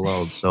can't do it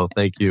alone. So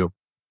thank you.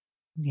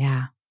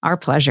 Yeah, our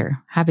pleasure.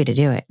 Happy to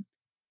do it.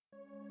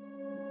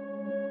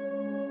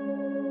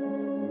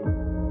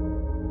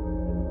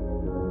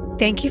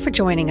 Thank you for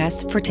joining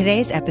us for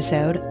today's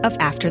episode of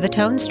After the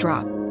Tones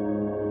Drop.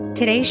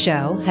 Today's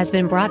show has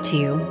been brought to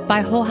you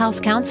by Whole House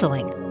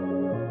Counseling.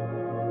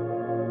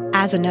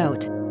 As a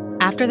note,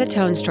 After the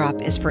Tones Drop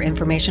is for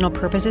informational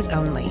purposes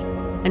only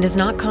and does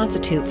not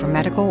constitute for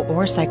medical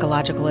or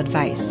psychological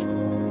advice.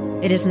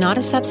 It is not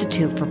a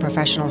substitute for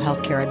professional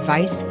healthcare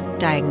advice,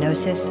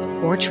 diagnosis,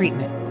 or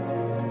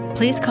treatment.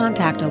 Please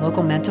contact a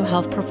local mental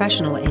health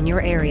professional in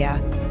your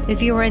area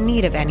if you are in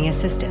need of any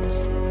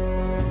assistance.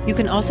 You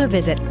can also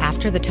visit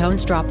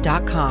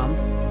afterthetonesdrop.com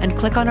and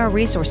click on our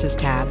resources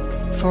tab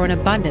for an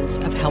abundance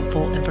of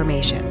helpful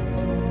information.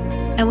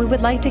 And we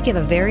would like to give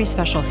a very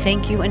special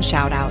thank you and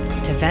shout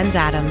out to Venz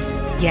Adams,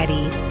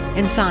 Yeti,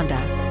 and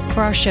Sonda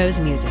for our show's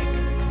music.